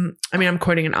 I mean, I'm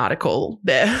quoting an article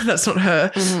there. That's not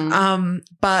her.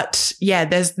 But yeah,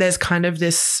 there's kind of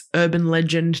this urban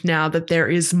legend now that there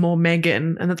is more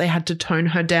M3GAN and that they had to tone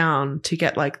her down to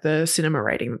get like the cinema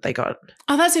rating that they got.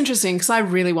 Oh, that's interesting, because I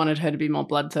really wanted her to be more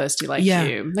bloodthirsty like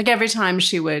you. Like every time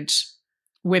she would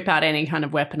whip out any kind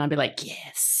of weapon, I'd be like,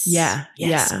 yes. Yes,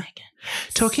 M3GAN.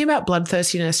 Yes. Talking about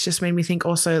bloodthirstiness just made me think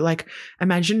also, like,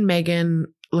 imagine M3GAN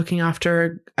looking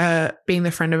after being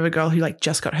the friend of a girl who like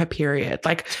just got her period.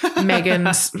 Like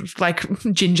M3GAN's like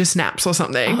ginger snaps or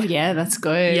something. Oh, yeah, that's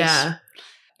good. Yeah.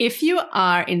 If you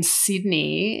are in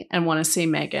Sydney and want to see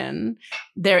M3GAN,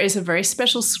 there is a very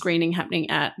special screening happening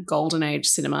at Golden Age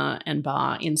Cinema and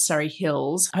Bar in Surrey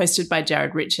Hills, hosted by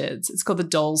Jared Richards. It's called the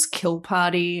Dolls Kill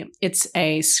Party. It's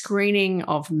a screening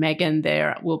of M3GAN.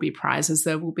 There will be prizes.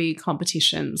 There will be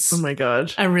competitions. Oh, my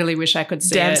God. I really wish I could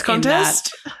see Dance it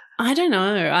contest? In that. I don't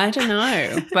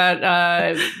know. But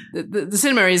the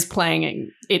cinema is playing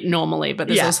it normally, but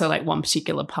there's also like one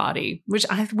particular party, which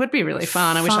would be really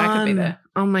fun. I wish I could be there.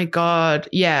 Oh my God.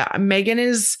 Yeah.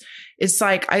 M3GAN it's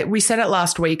like, we said it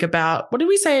last week about, what did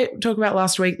we talk about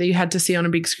last week that you had to see on a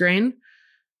big screen?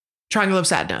 Triangle of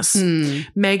Sadness.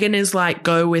 M3GAN is like,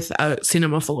 go with a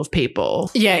cinema full of people.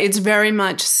 Yeah, it's very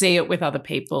much see it with other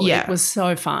people. Yeah. It was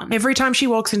so fun. Every time she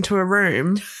walks into a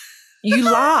room, you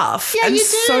laugh. Yeah, and you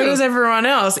do. So does everyone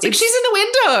else. It's like she's in the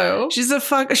window.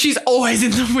 She's always in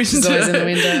the window. She's always in the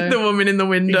window. The woman in the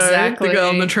window. Exactly. The girl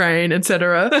on the train,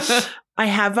 etc. I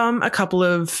have a couple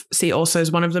of see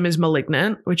alsos. One of them is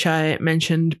Malignant, which I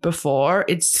mentioned before.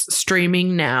 It's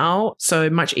streaming now, so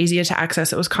much easier to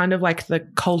access. It was kind of like the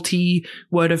culty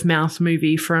word of mouth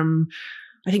movie from,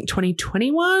 I think,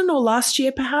 2021 or last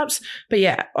year perhaps. But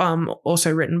yeah,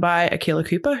 also written by Akilah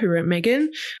Cooper, who wrote M3GAN.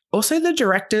 Also the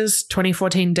director's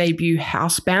 2014 debut,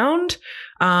 Housebound.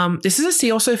 This is a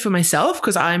see also for myself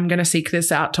because I'm going to seek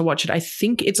this out to watch it. I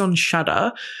think it's on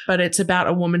Shudder, but it's about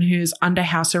a woman who's under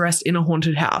house arrest in a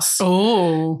haunted house.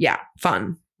 Oh. Yeah,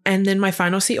 fun. And then my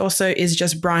final see also is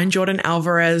just Brian Jordan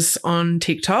Alvarez on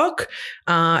TikTok.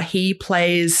 He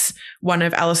plays one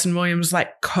of Alison Williams'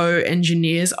 like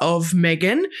co-engineers of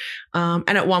M3GAN. And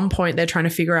at one point they're trying to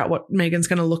figure out what M3GAN's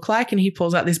going to look like. And he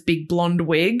pulls out this big blonde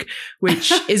wig,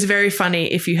 which is very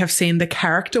funny if you have seen the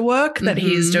character work that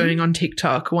he's doing on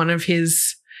TikTok. One of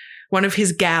his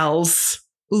gals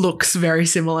looks very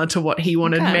similar to what he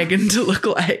wanted M3GAN to look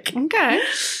like. Okay.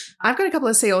 I've got a couple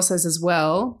of see alsos as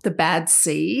well. The Bad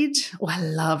Seed. Oh, I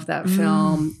love that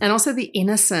film. And also The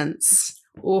Innocents.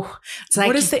 Oh, it's like,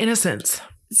 what is The Innocents?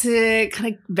 It's a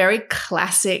kind of very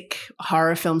classic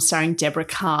horror film starring Deborah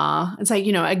Carr. It's like,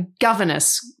 you know, a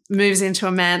governess moves into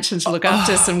a mansion to look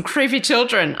after some creepy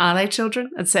children. Are they children?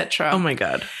 Etc. Oh, my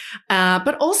God.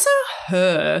 But also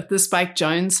Her, the Spike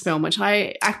Jonze film, which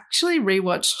I actually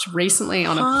rewatched recently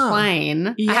on a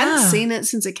plane. Yeah. I hadn't seen it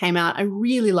since it came out. I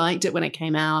really liked it when it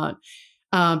came out.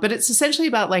 But it's essentially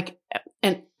about like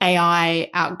an AI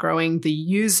outgrowing the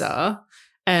user,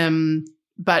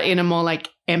 but in a more like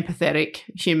empathetic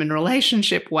human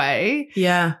relationship way.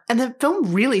 Yeah. And the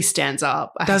film really stands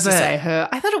up, I have to say.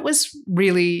 I thought it was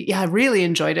really, I really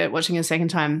enjoyed it watching it a second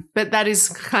time. But that is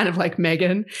kind of like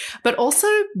M3GAN. But also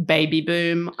Baby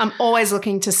Boom. I'm always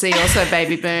looking to see also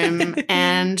Baby Boom.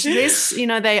 And this, you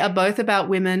know, they are both about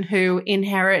women who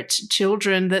inherit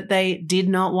children that they did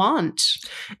not want.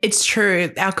 It's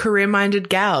true. Our career-minded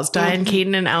gals, Diane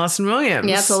Keaton and Alison Williams.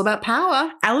 Yeah, it's all about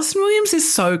power. Alison Williams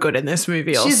is so good in this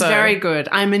movie also. She's very good.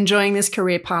 I'm enjoying this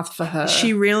career path for her.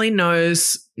 She really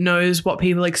knows what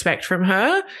people expect from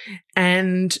her,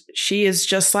 and she is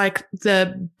just like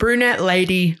the brunette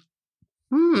lady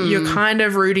you're kind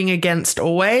of rooting against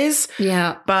always.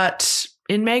 Yeah. But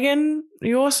in M3GAN,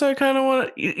 you also kind of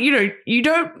want to,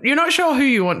 you're not sure who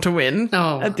you want to win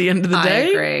at the end of the day. I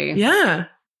agree. Yeah.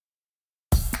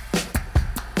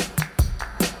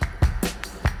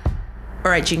 All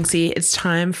right, Jinxie, it's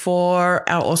time for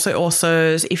our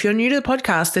Also-Alsos. If you're new to the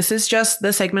podcast, this is just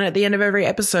the segment at the end of every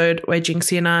episode where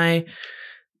Jinxie and I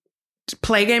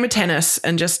play a game of tennis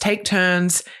and just take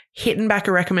turns hitting back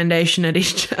a recommendation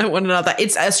at one another.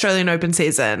 It's Australian Open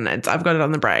season. I've got it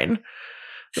on the brain.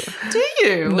 Do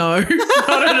you? No,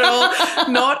 not at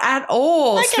all. Not at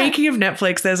all. Okay. Speaking of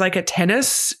Netflix, there's like a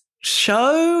tennis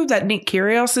show that Nick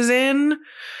Kyrgios is in.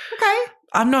 Okay.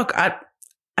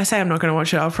 I say I'm not going to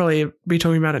watch it. I'll probably be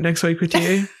talking about it next week with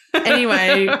you.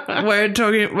 Anyway, we're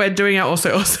doing our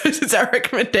Also-Alsos. It's our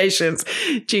recommendations.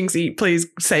 Jinxie, please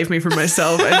save me from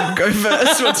myself and go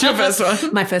first. What's your first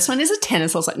one? My first one is a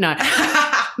tennis also. No.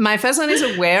 My first one is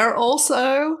a wear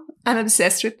also. I'm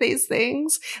obsessed with these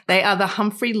things. They are the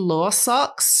Humphrey Law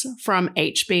socks from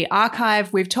HB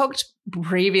Archive. We've talked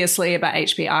previously about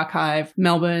HB Archive,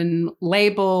 Melbourne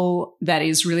label that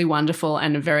is really wonderful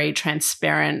and a very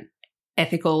transparent,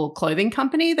 ethical clothing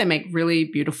company. They make really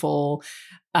beautiful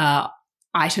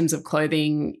items of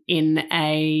clothing in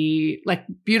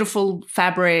beautiful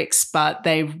fabrics, but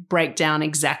they break down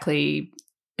exactly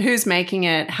who's making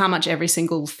it, how much every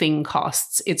single thing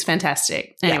costs. It's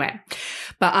fantastic. Anyway,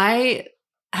 but I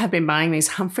have been buying these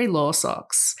Humphrey Law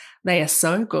socks. They are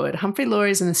so good. Humphrey Law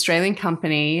is an Australian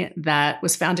company that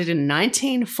was founded in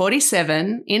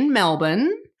 1947 in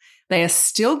Melbourne. They are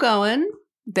still going.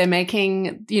 They're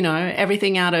making,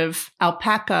 everything out of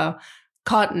alpaca,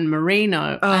 cotton,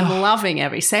 merino. I'm loving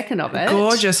every second of it.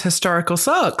 Gorgeous historical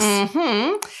socks.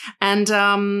 Mm-hmm.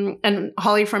 And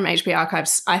Holly from HB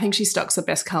Archives, I think she stocks the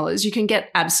best colours. You can get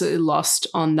absolutely lost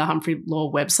on the Humphrey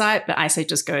Law website, but I say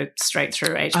just go straight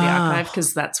through HB Archive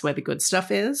because that's where the good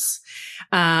stuff is.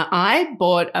 I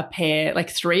bought a pair,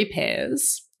 3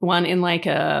 pairs, one in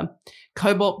a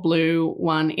cobalt blue,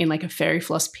 one in a fairy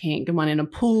floss pink, and one in a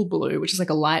pool blue, which is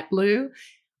a light blue.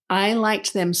 I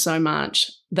liked them so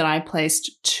much that I placed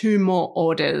 2 more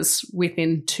orders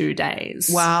within 2 days.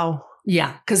 Wow.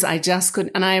 Yeah, because I just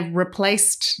couldn't. And I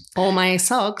replaced all my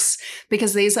socks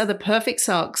because these are the perfect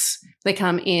socks. They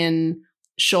come in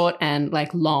short and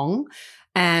long,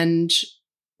 and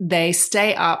they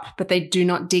stay up, but they do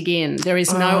not dig in. There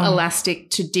is no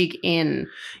elastic to dig in.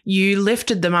 You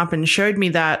lifted them up and showed me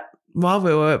that while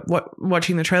we were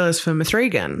watching the trailers for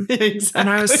M3GAN. Exactly. And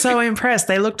I was so impressed.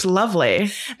 They looked lovely.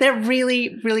 They're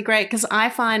really, really great because I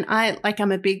find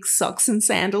I'm a big socks and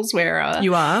sandals wearer.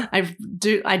 You are?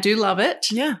 I do love it.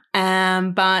 Yeah.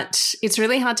 But it's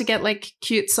really hard to get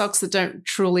cute socks that don't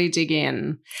truly dig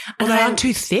in. Well, they aren't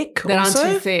too thick. They aren't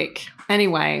too thick.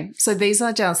 Anyway, so these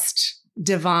are just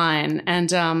divine.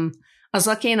 And I was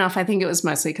lucky enough, I think it was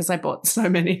mostly because I bought so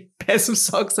many pairs of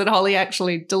socks that Holly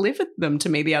actually delivered them to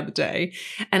me the other day.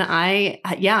 And I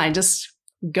just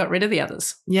got rid of the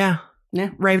others. Yeah.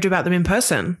 Yeah. Raved about them in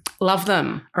person. Love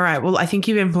them. All right. Well, I think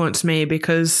you've influenced me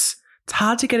because it's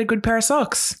hard to get a good pair of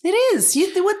socks. It is.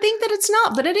 You would think that it's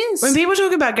not, but it is. When people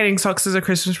talk about getting socks as a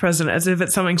Christmas present as if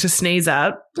it's something to sneeze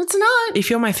at. It's not. If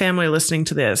you're my family listening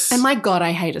to this. And my God,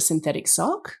 I hate a synthetic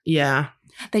sock. Yeah.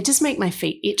 They just make my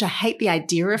feet itch. I hate the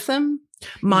idea of them.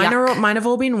 Mine have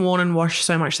all been worn and washed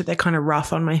so much that they're kind of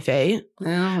rough on my feet.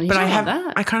 Oh, but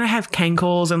I kind of have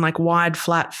cankles and wide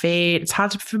flat feet. It's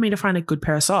hard for me to find a good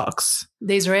pair of socks.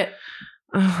 These are it.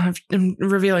 Oh, I'm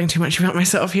revealing too much about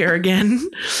myself here again.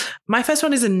 My first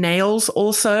one is a nails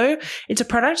also. It's a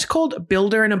product called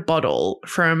Builder in a Bottle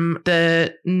from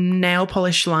the nail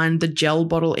polish line, the Gel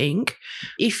Bottle Ink.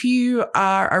 If you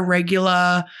are a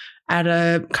regular at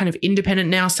a kind of independent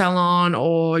nail salon,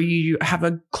 or you have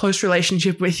a close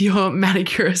relationship with your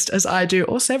manicurist, as I do,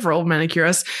 or several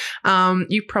manicurists,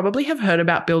 you probably have heard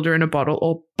about Builder in a Bottle,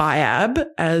 or BIAB,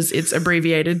 as it's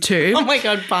abbreviated to. Oh my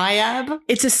God, BIAB.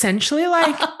 It's essentially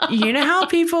you know how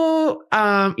people,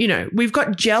 we've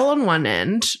got gel on one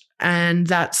end And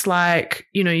that's like,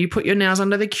 you know, you put your nails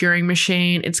under the curing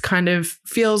machine. It's kind of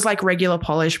feels like regular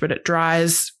polish, but it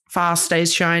dries fast,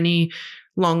 stays shiny,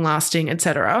 long lasting,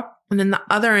 etc. And then the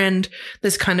other end,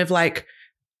 there's kind of like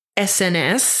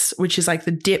SNS, which is like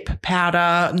the dip powder,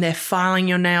 and they're filing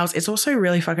your nails. It's also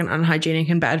really fucking unhygienic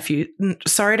and bad for you.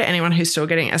 Sorry to anyone who's still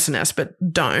getting SNS, but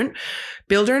don't.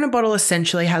 Builder in a Bottle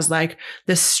essentially has like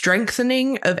the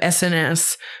strengthening of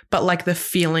SNS, but like the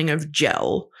feeling of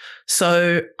gel.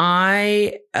 So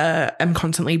I am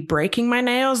constantly breaking my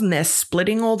nails and they're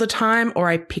splitting all the time, or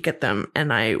I pick at them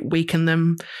and I weaken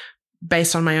them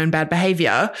based on my own bad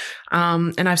behavior.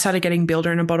 And I've started getting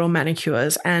Builder in a Bottle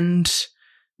manicures, and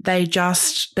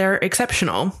they're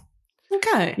exceptional.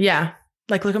 Okay. Yeah.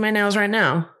 Like, look at my nails right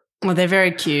now. Well, they're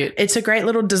very cute. It's a great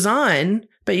little design,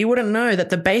 but you wouldn't know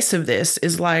that the base of this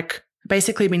is like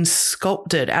basically been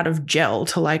sculpted out of gel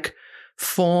to like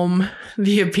form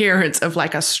the appearance of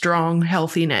like a strong,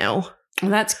 healthy nail. Well,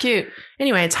 that's cute.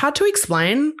 Anyway, it's hard to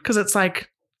explain because it's like,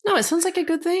 no, it sounds like a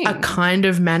good thing. a kind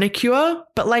of manicure,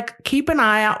 but like keep an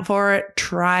eye out for it.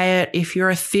 Try it. If you're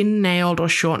a thin-nailed or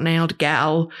short-nailed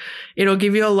gal, it'll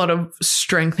give you a lot of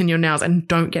strength in your nails, and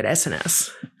don't get SNS.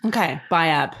 Okay.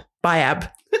 Biab.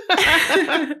 Biab.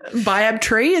 Biab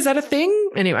tree, is that a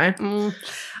thing? Anyway.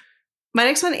 My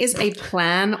next one is a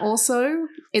plan also.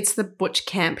 It's the Butch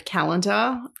Camp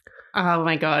calendar. Oh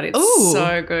my God, it's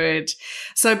so good.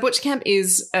 So Butch Camp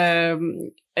is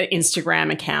an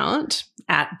Instagram account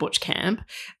at Butch Camp.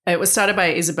 It was started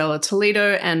by Isabella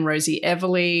Toledo and Rosie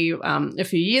Everly a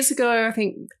few years ago. I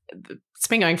think it's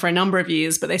been going for a number of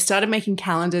years, but they started making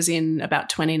calendars in about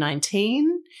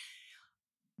 2019.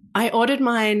 I ordered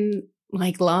mine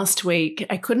like last week.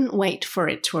 I couldn't wait for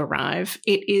it to arrive.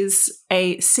 It is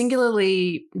a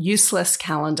singularly useless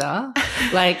calendar.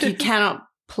 Like, you cannot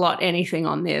plot anything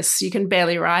on this. You can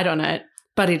barely write on it,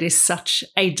 but it is such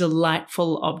a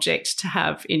delightful object to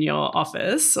have in your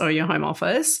office or your home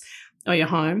office or your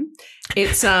home.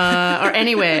 It's or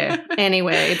anywhere.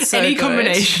 It's so any good.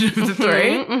 combination of the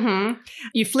three. Mm-hmm.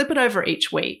 You flip it over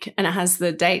each week, and it has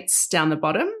the dates down the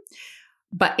bottom.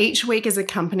 But each week is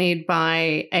accompanied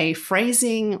by a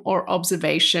phrasing or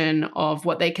observation of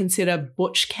what they consider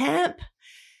Butch Camp.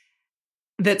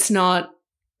 That's not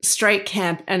straight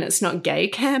camp and it's not gay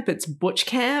camp. It's Butch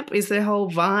Camp is their whole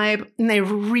vibe. And they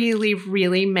really,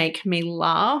 really make me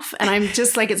laugh. And I'm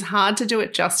just like, it's hard to do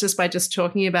it justice by just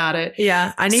talking about it.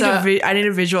 Yeah, I need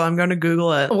a visual. I'm going to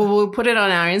Google it. Well, we'll put it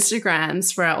on our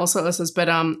Instagrams for our also listeners. But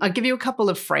I'll give you a couple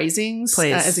of phrasings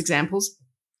as examples.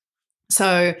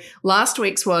 So last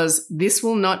week's was, "This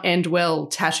will not end well,"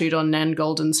 tattooed on Nan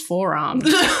Golden's forearm.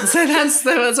 So that's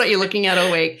what you're looking at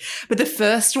all week. But the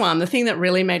first one, the thing that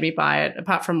really made me buy it,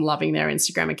 apart from loving their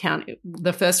Instagram account,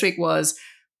 the first week was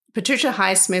Patricia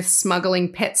Highsmith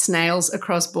smuggling pet snails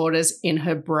across borders in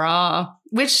her bra,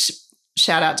 which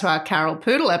shout out to our Carol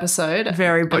Poodle episode.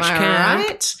 Very Butch Camp.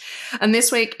 Right? And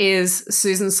this week is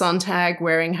Susan Sontag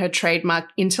wearing her trademark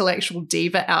intellectual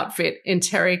diva outfit in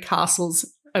Terry Castle's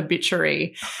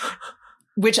obituary,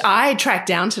 which I tracked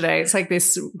down today. It's like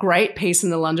this great piece in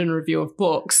the London Review of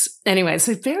Books. Anyway, it's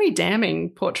a very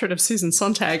damning portrait of Susan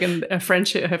Sontag and her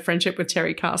friendship with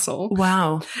Terry Castle.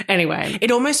 Wow. Anyway.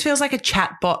 It almost feels like a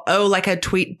chat bot, like a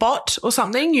tweet bot or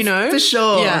something, you know? For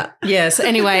sure. Yeah. Yes.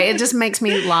 Anyway, it just makes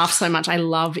me laugh so much. I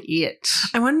love it.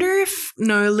 I wonder if,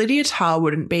 Lydia Tarr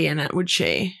wouldn't be in it, would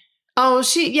she? Oh,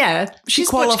 she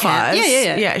qualifies.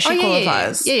 Yeah, she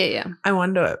qualifies. Yeah. I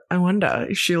wonder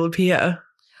if she'll appear.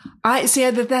 That's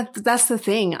the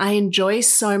thing. I enjoy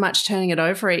so much turning it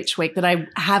over each week that I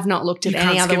have not looked at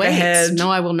any other weeks. Ahead. No,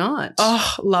 I will not.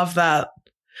 Oh, love that.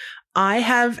 I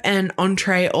have an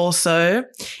entree also.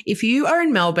 If you are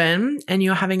in Melbourne and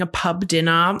you're having a pub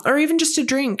dinner or even just a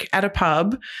drink at a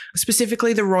pub,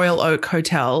 specifically the Royal Oak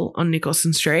Hotel on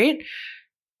Nicholson Street,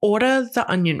 order the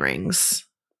onion rings.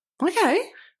 Okay.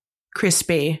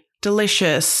 Crispy,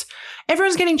 delicious.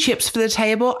 Everyone's getting chips for the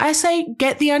table. I say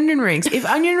get the onion rings. If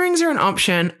onion rings are an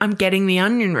option, I'm getting the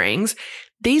onion rings.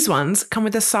 These ones come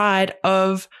with a side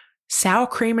of sour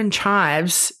cream and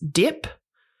chives dip.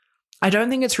 I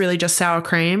don't think it's really just sour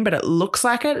cream, but it looks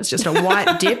like it. It's just a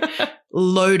white dip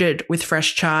loaded with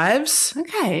fresh chives.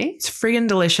 Okay. It's friggin'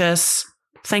 delicious.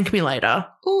 Thank me later.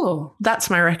 Ooh. That's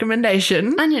my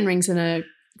recommendation. Onion rings in a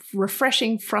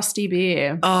refreshing frosty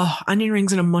beer. Oh, onion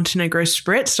rings and a Montenegro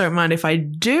spritz. Don't mind if I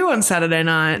do on Saturday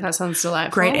night. That sounds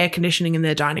delightful. Great air conditioning in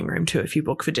their dining room too if you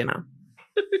book for dinner.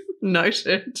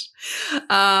 Noted.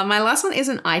 My last one is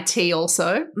an IT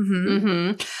also. Mm-hmm.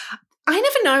 Mm-hmm. I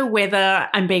never know whether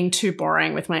I'm being too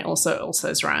boring with my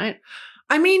alsos, right?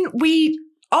 I mean, we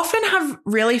often have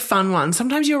really fun ones.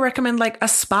 Sometimes you'll recommend like a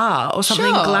spa or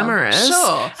something glamorous.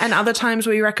 Sure. And other times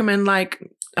we recommend like,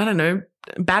 I don't know,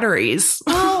 batteries.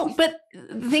 Well, but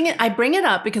the thing is, I bring it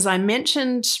up because I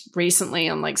mentioned recently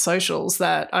on like socials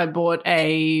that I bought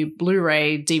a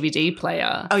Blu-ray DVD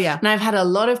player. Oh, yeah. And I've had a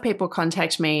lot of people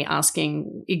contact me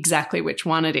asking exactly which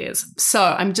one it is. So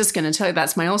I'm just going to tell you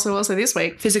that's my also this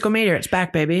week. Physical media, it's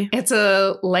back, baby. It's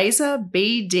a Laser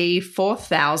BD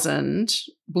 4000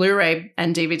 Blu-ray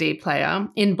and DVD player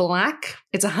in black.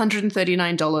 It's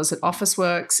 $139 at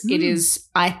Officeworks. It is,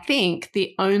 I think,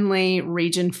 the only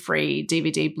region-free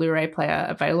DVD Blu-ray player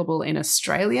available in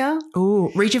Australia.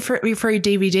 Ooh, region-free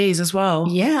DVDs as well.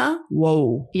 Yeah.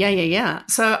 Whoa. Yeah.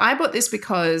 So I bought this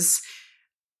because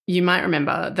you might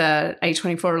remember that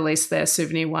A24 released their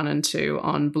Souvenir 1 and 2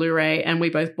 on Blu-ray, and we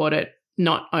both bought it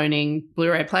not owning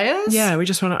Blu-ray players. Yeah, we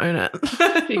just want to own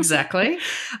it. Exactly.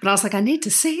 But I was like, I need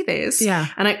to see this. Yeah.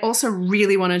 And I also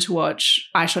really wanted to watch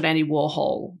I Shot Andy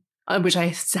Warhol, which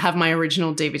I have my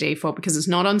original DVD for because it's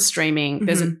not on streaming.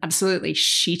 There's an absolutely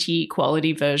shitty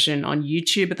quality version on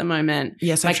YouTube at the moment.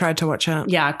 Yes, I tried to watch it.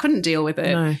 Yeah, I couldn't deal with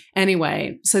it. No.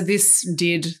 Anyway, so this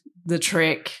did the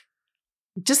trick.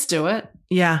 Just do it.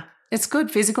 Yeah. It's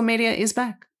good. Physical media is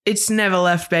back. It's never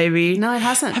left, baby. No, it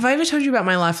hasn't. Have I ever told you about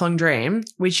my lifelong dream,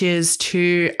 which is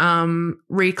to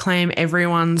reclaim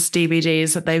everyone's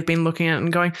DVDs that they've been looking at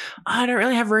and going, I don't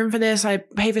really have room for this. I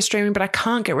pay for streaming, but I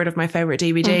can't get rid of my favorite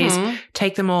DVDs.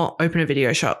 Take them all, open a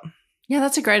video shop. Yeah,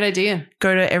 that's a great idea.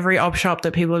 Go to every op shop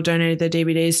that people have donated their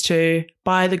DVDs to,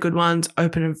 buy the good ones,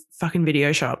 open a fucking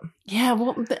video shop. Yeah,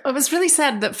 well, it was really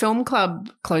sad that Film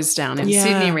Club closed down in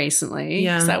Sydney recently.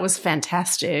 Yeah. So that was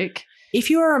fantastic. If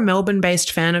you are a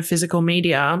Melbourne-based fan of physical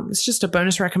media, it's just a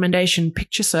bonus recommendation.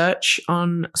 Picture Search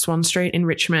on Swan Street in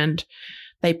Richmond.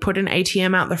 They put an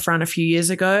ATM out the front a few years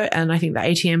ago, and I think the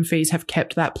ATM fees have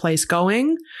kept that place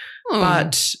going.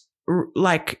 But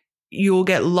like you'll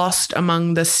get lost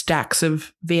among the stacks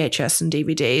of VHS and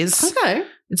DVDs. Okay.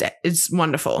 It's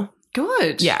wonderful.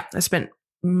 Good. Yeah, I spent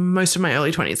most of my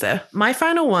early 20s there. My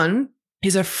final one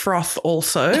is a froth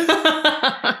also.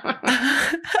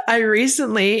 I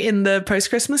recently, in the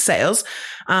post-Christmas sales,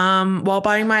 while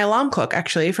buying my alarm clock,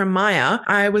 actually, from Maya,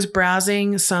 I was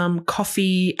browsing some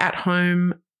coffee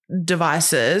at-home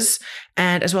devices,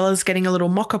 and as well as getting a little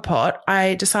mocha pot,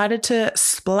 I decided to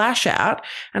splash out,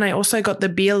 and I also got the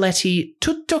Bialetti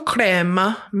Tutto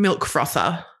Creme milk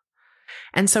frother.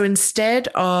 And so instead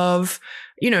of,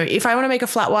 if I want to make a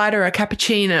flat white or a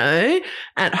cappuccino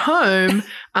at home,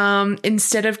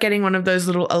 instead of getting one of those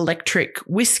little electric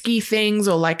whiskey things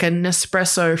or like a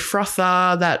Nespresso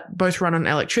frother that both run on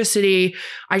electricity,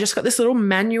 I just got this little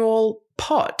manual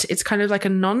pot. It's kind of like a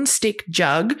non-stick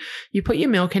jug. You put your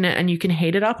milk in it and you can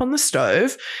heat it up on the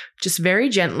stove just very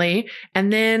gently.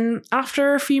 And then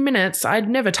after a few minutes, I'd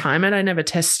never time it. I never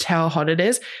test how hot it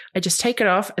is. I just take it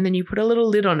off and then you put a little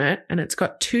lid on it and it's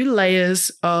got 2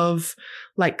 layers of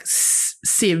like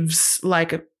sieves,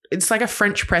 it's like a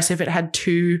French press if it had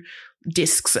 2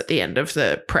 discs at the end of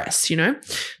the press,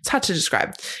 It's hard to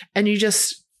describe. And you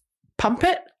just pump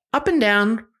it up and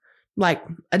down like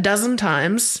a dozen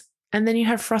times, and then you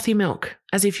have frothy milk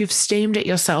as if you've steamed it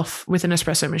yourself with an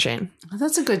espresso machine. Oh,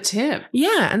 that's a good tip.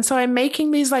 Yeah, and so I'm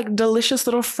making these like delicious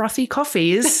little frothy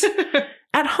coffees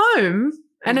at home,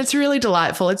 and it's really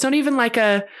delightful. It's not even like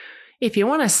if you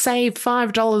want to save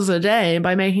 $5 a day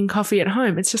by making coffee at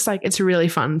home, it's just like, it's really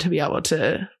fun to be able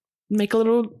to make a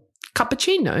little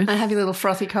cappuccino. And have your little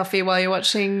frothy coffee while you're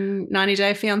watching 90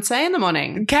 Day Fiancé in the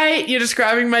morning. Kate, you're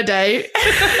describing my day.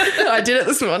 I did it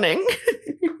this morning.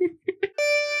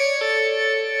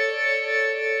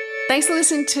 Thanks for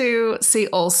listening to See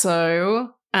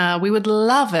Also. We would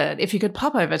love it if you could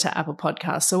pop over to Apple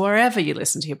Podcasts or wherever you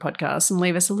listen to your podcasts and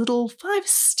leave us a little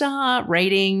 5-star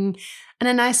rating and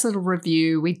a nice little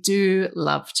review. We do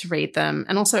love to read them.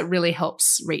 And also it really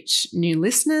helps reach new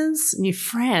listeners, new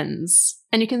friends.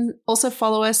 And you can also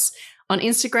follow us on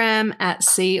Instagram at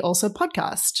See Also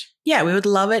Podcast. Yeah, we would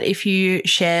love it if you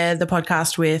share the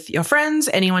podcast with your friends,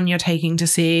 anyone you're taking to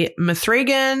see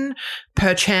M3GAN,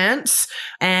 perchance.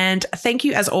 And thank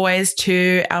you, as always,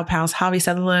 to our pals Harvey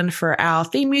Sutherland for our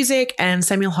theme music and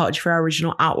Samuel Hodge for our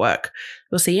original artwork.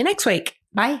 We'll see you next week.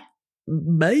 Bye.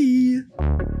 Bye.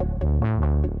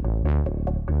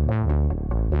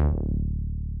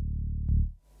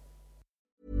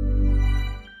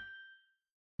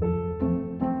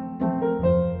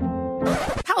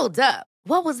 Hold up.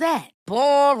 What was that?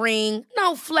 Boring.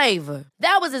 No flavor.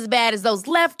 That was as bad as those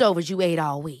leftovers you ate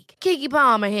all week. Keke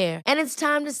Palmer here, and it's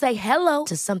time to say hello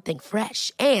to something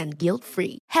fresh and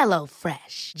guilt-free. Hello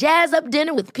Fresh. Jazz up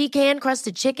dinner with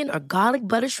pecan-crusted chicken or garlic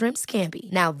butter shrimp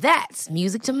scampi. Now that's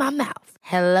music to my mouth.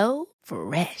 Hello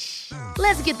Fresh.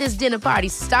 Let's get this dinner party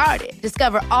started.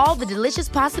 Discover all the delicious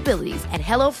possibilities at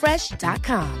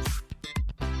hellofresh.com.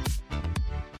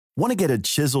 Want to get a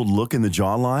chiseled look in the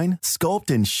jawline? Sculpt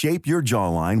and shape your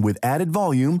jawline with added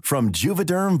volume from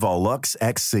Juvederm Volux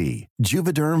XC.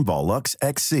 Juvederm Volux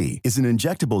XC is an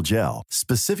injectable gel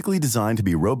specifically designed to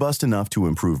be robust enough to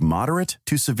improve moderate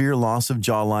to severe loss of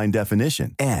jawline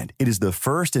definition. And it is the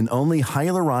first and only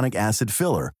hyaluronic acid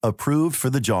filler approved for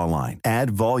the jawline.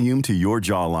 Add volume to your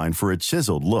jawline for a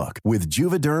chiseled look with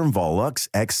Juvederm Volux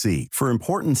XC. For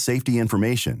important safety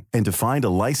information and to find a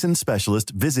licensed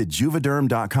specialist, visit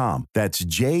juvederm.com. That's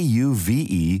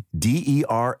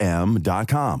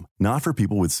JUVEDERM.com. Not for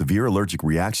people with severe allergic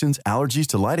reactions, allergies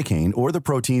to lidocaine, or the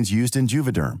proteins used in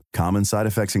Juvederm. Common side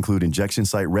effects include injection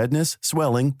site redness,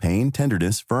 swelling, pain,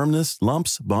 tenderness, firmness,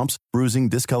 lumps, bumps, bruising,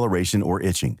 discoloration, or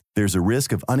itching. There's a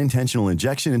risk of unintentional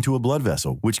injection into a blood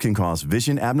vessel, which can cause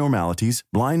vision abnormalities,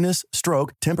 blindness,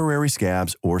 stroke, temporary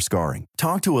scabs, or scarring.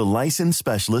 Talk to a licensed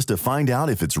specialist to find out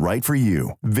if it's right for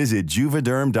you. Visit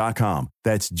Juvederm.com.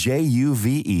 That's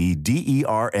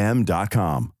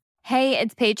JUVEDERM.com. Hey,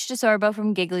 it's Paige DeSorbo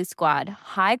from Giggly Squad.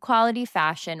 High quality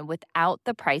fashion without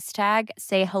the price tag.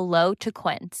 Say hello to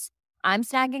Quince. I'm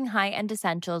snagging high-end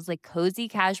essentials like cozy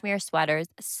cashmere sweaters,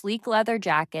 sleek leather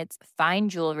jackets, fine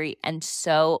jewelry, and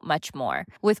so much more.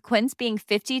 With Quince being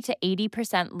 50 to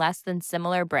 80% less than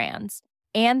similar brands.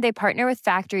 And they partner with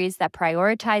factories that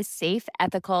prioritize safe,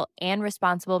 ethical, and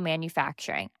responsible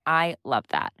manufacturing. I love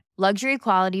that. Luxury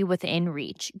quality within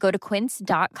reach. Go to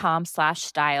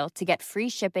quince.com/style to get free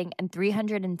shipping and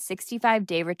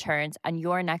 365-day returns on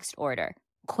your next order.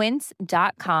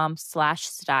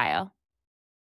 Quince.com/style.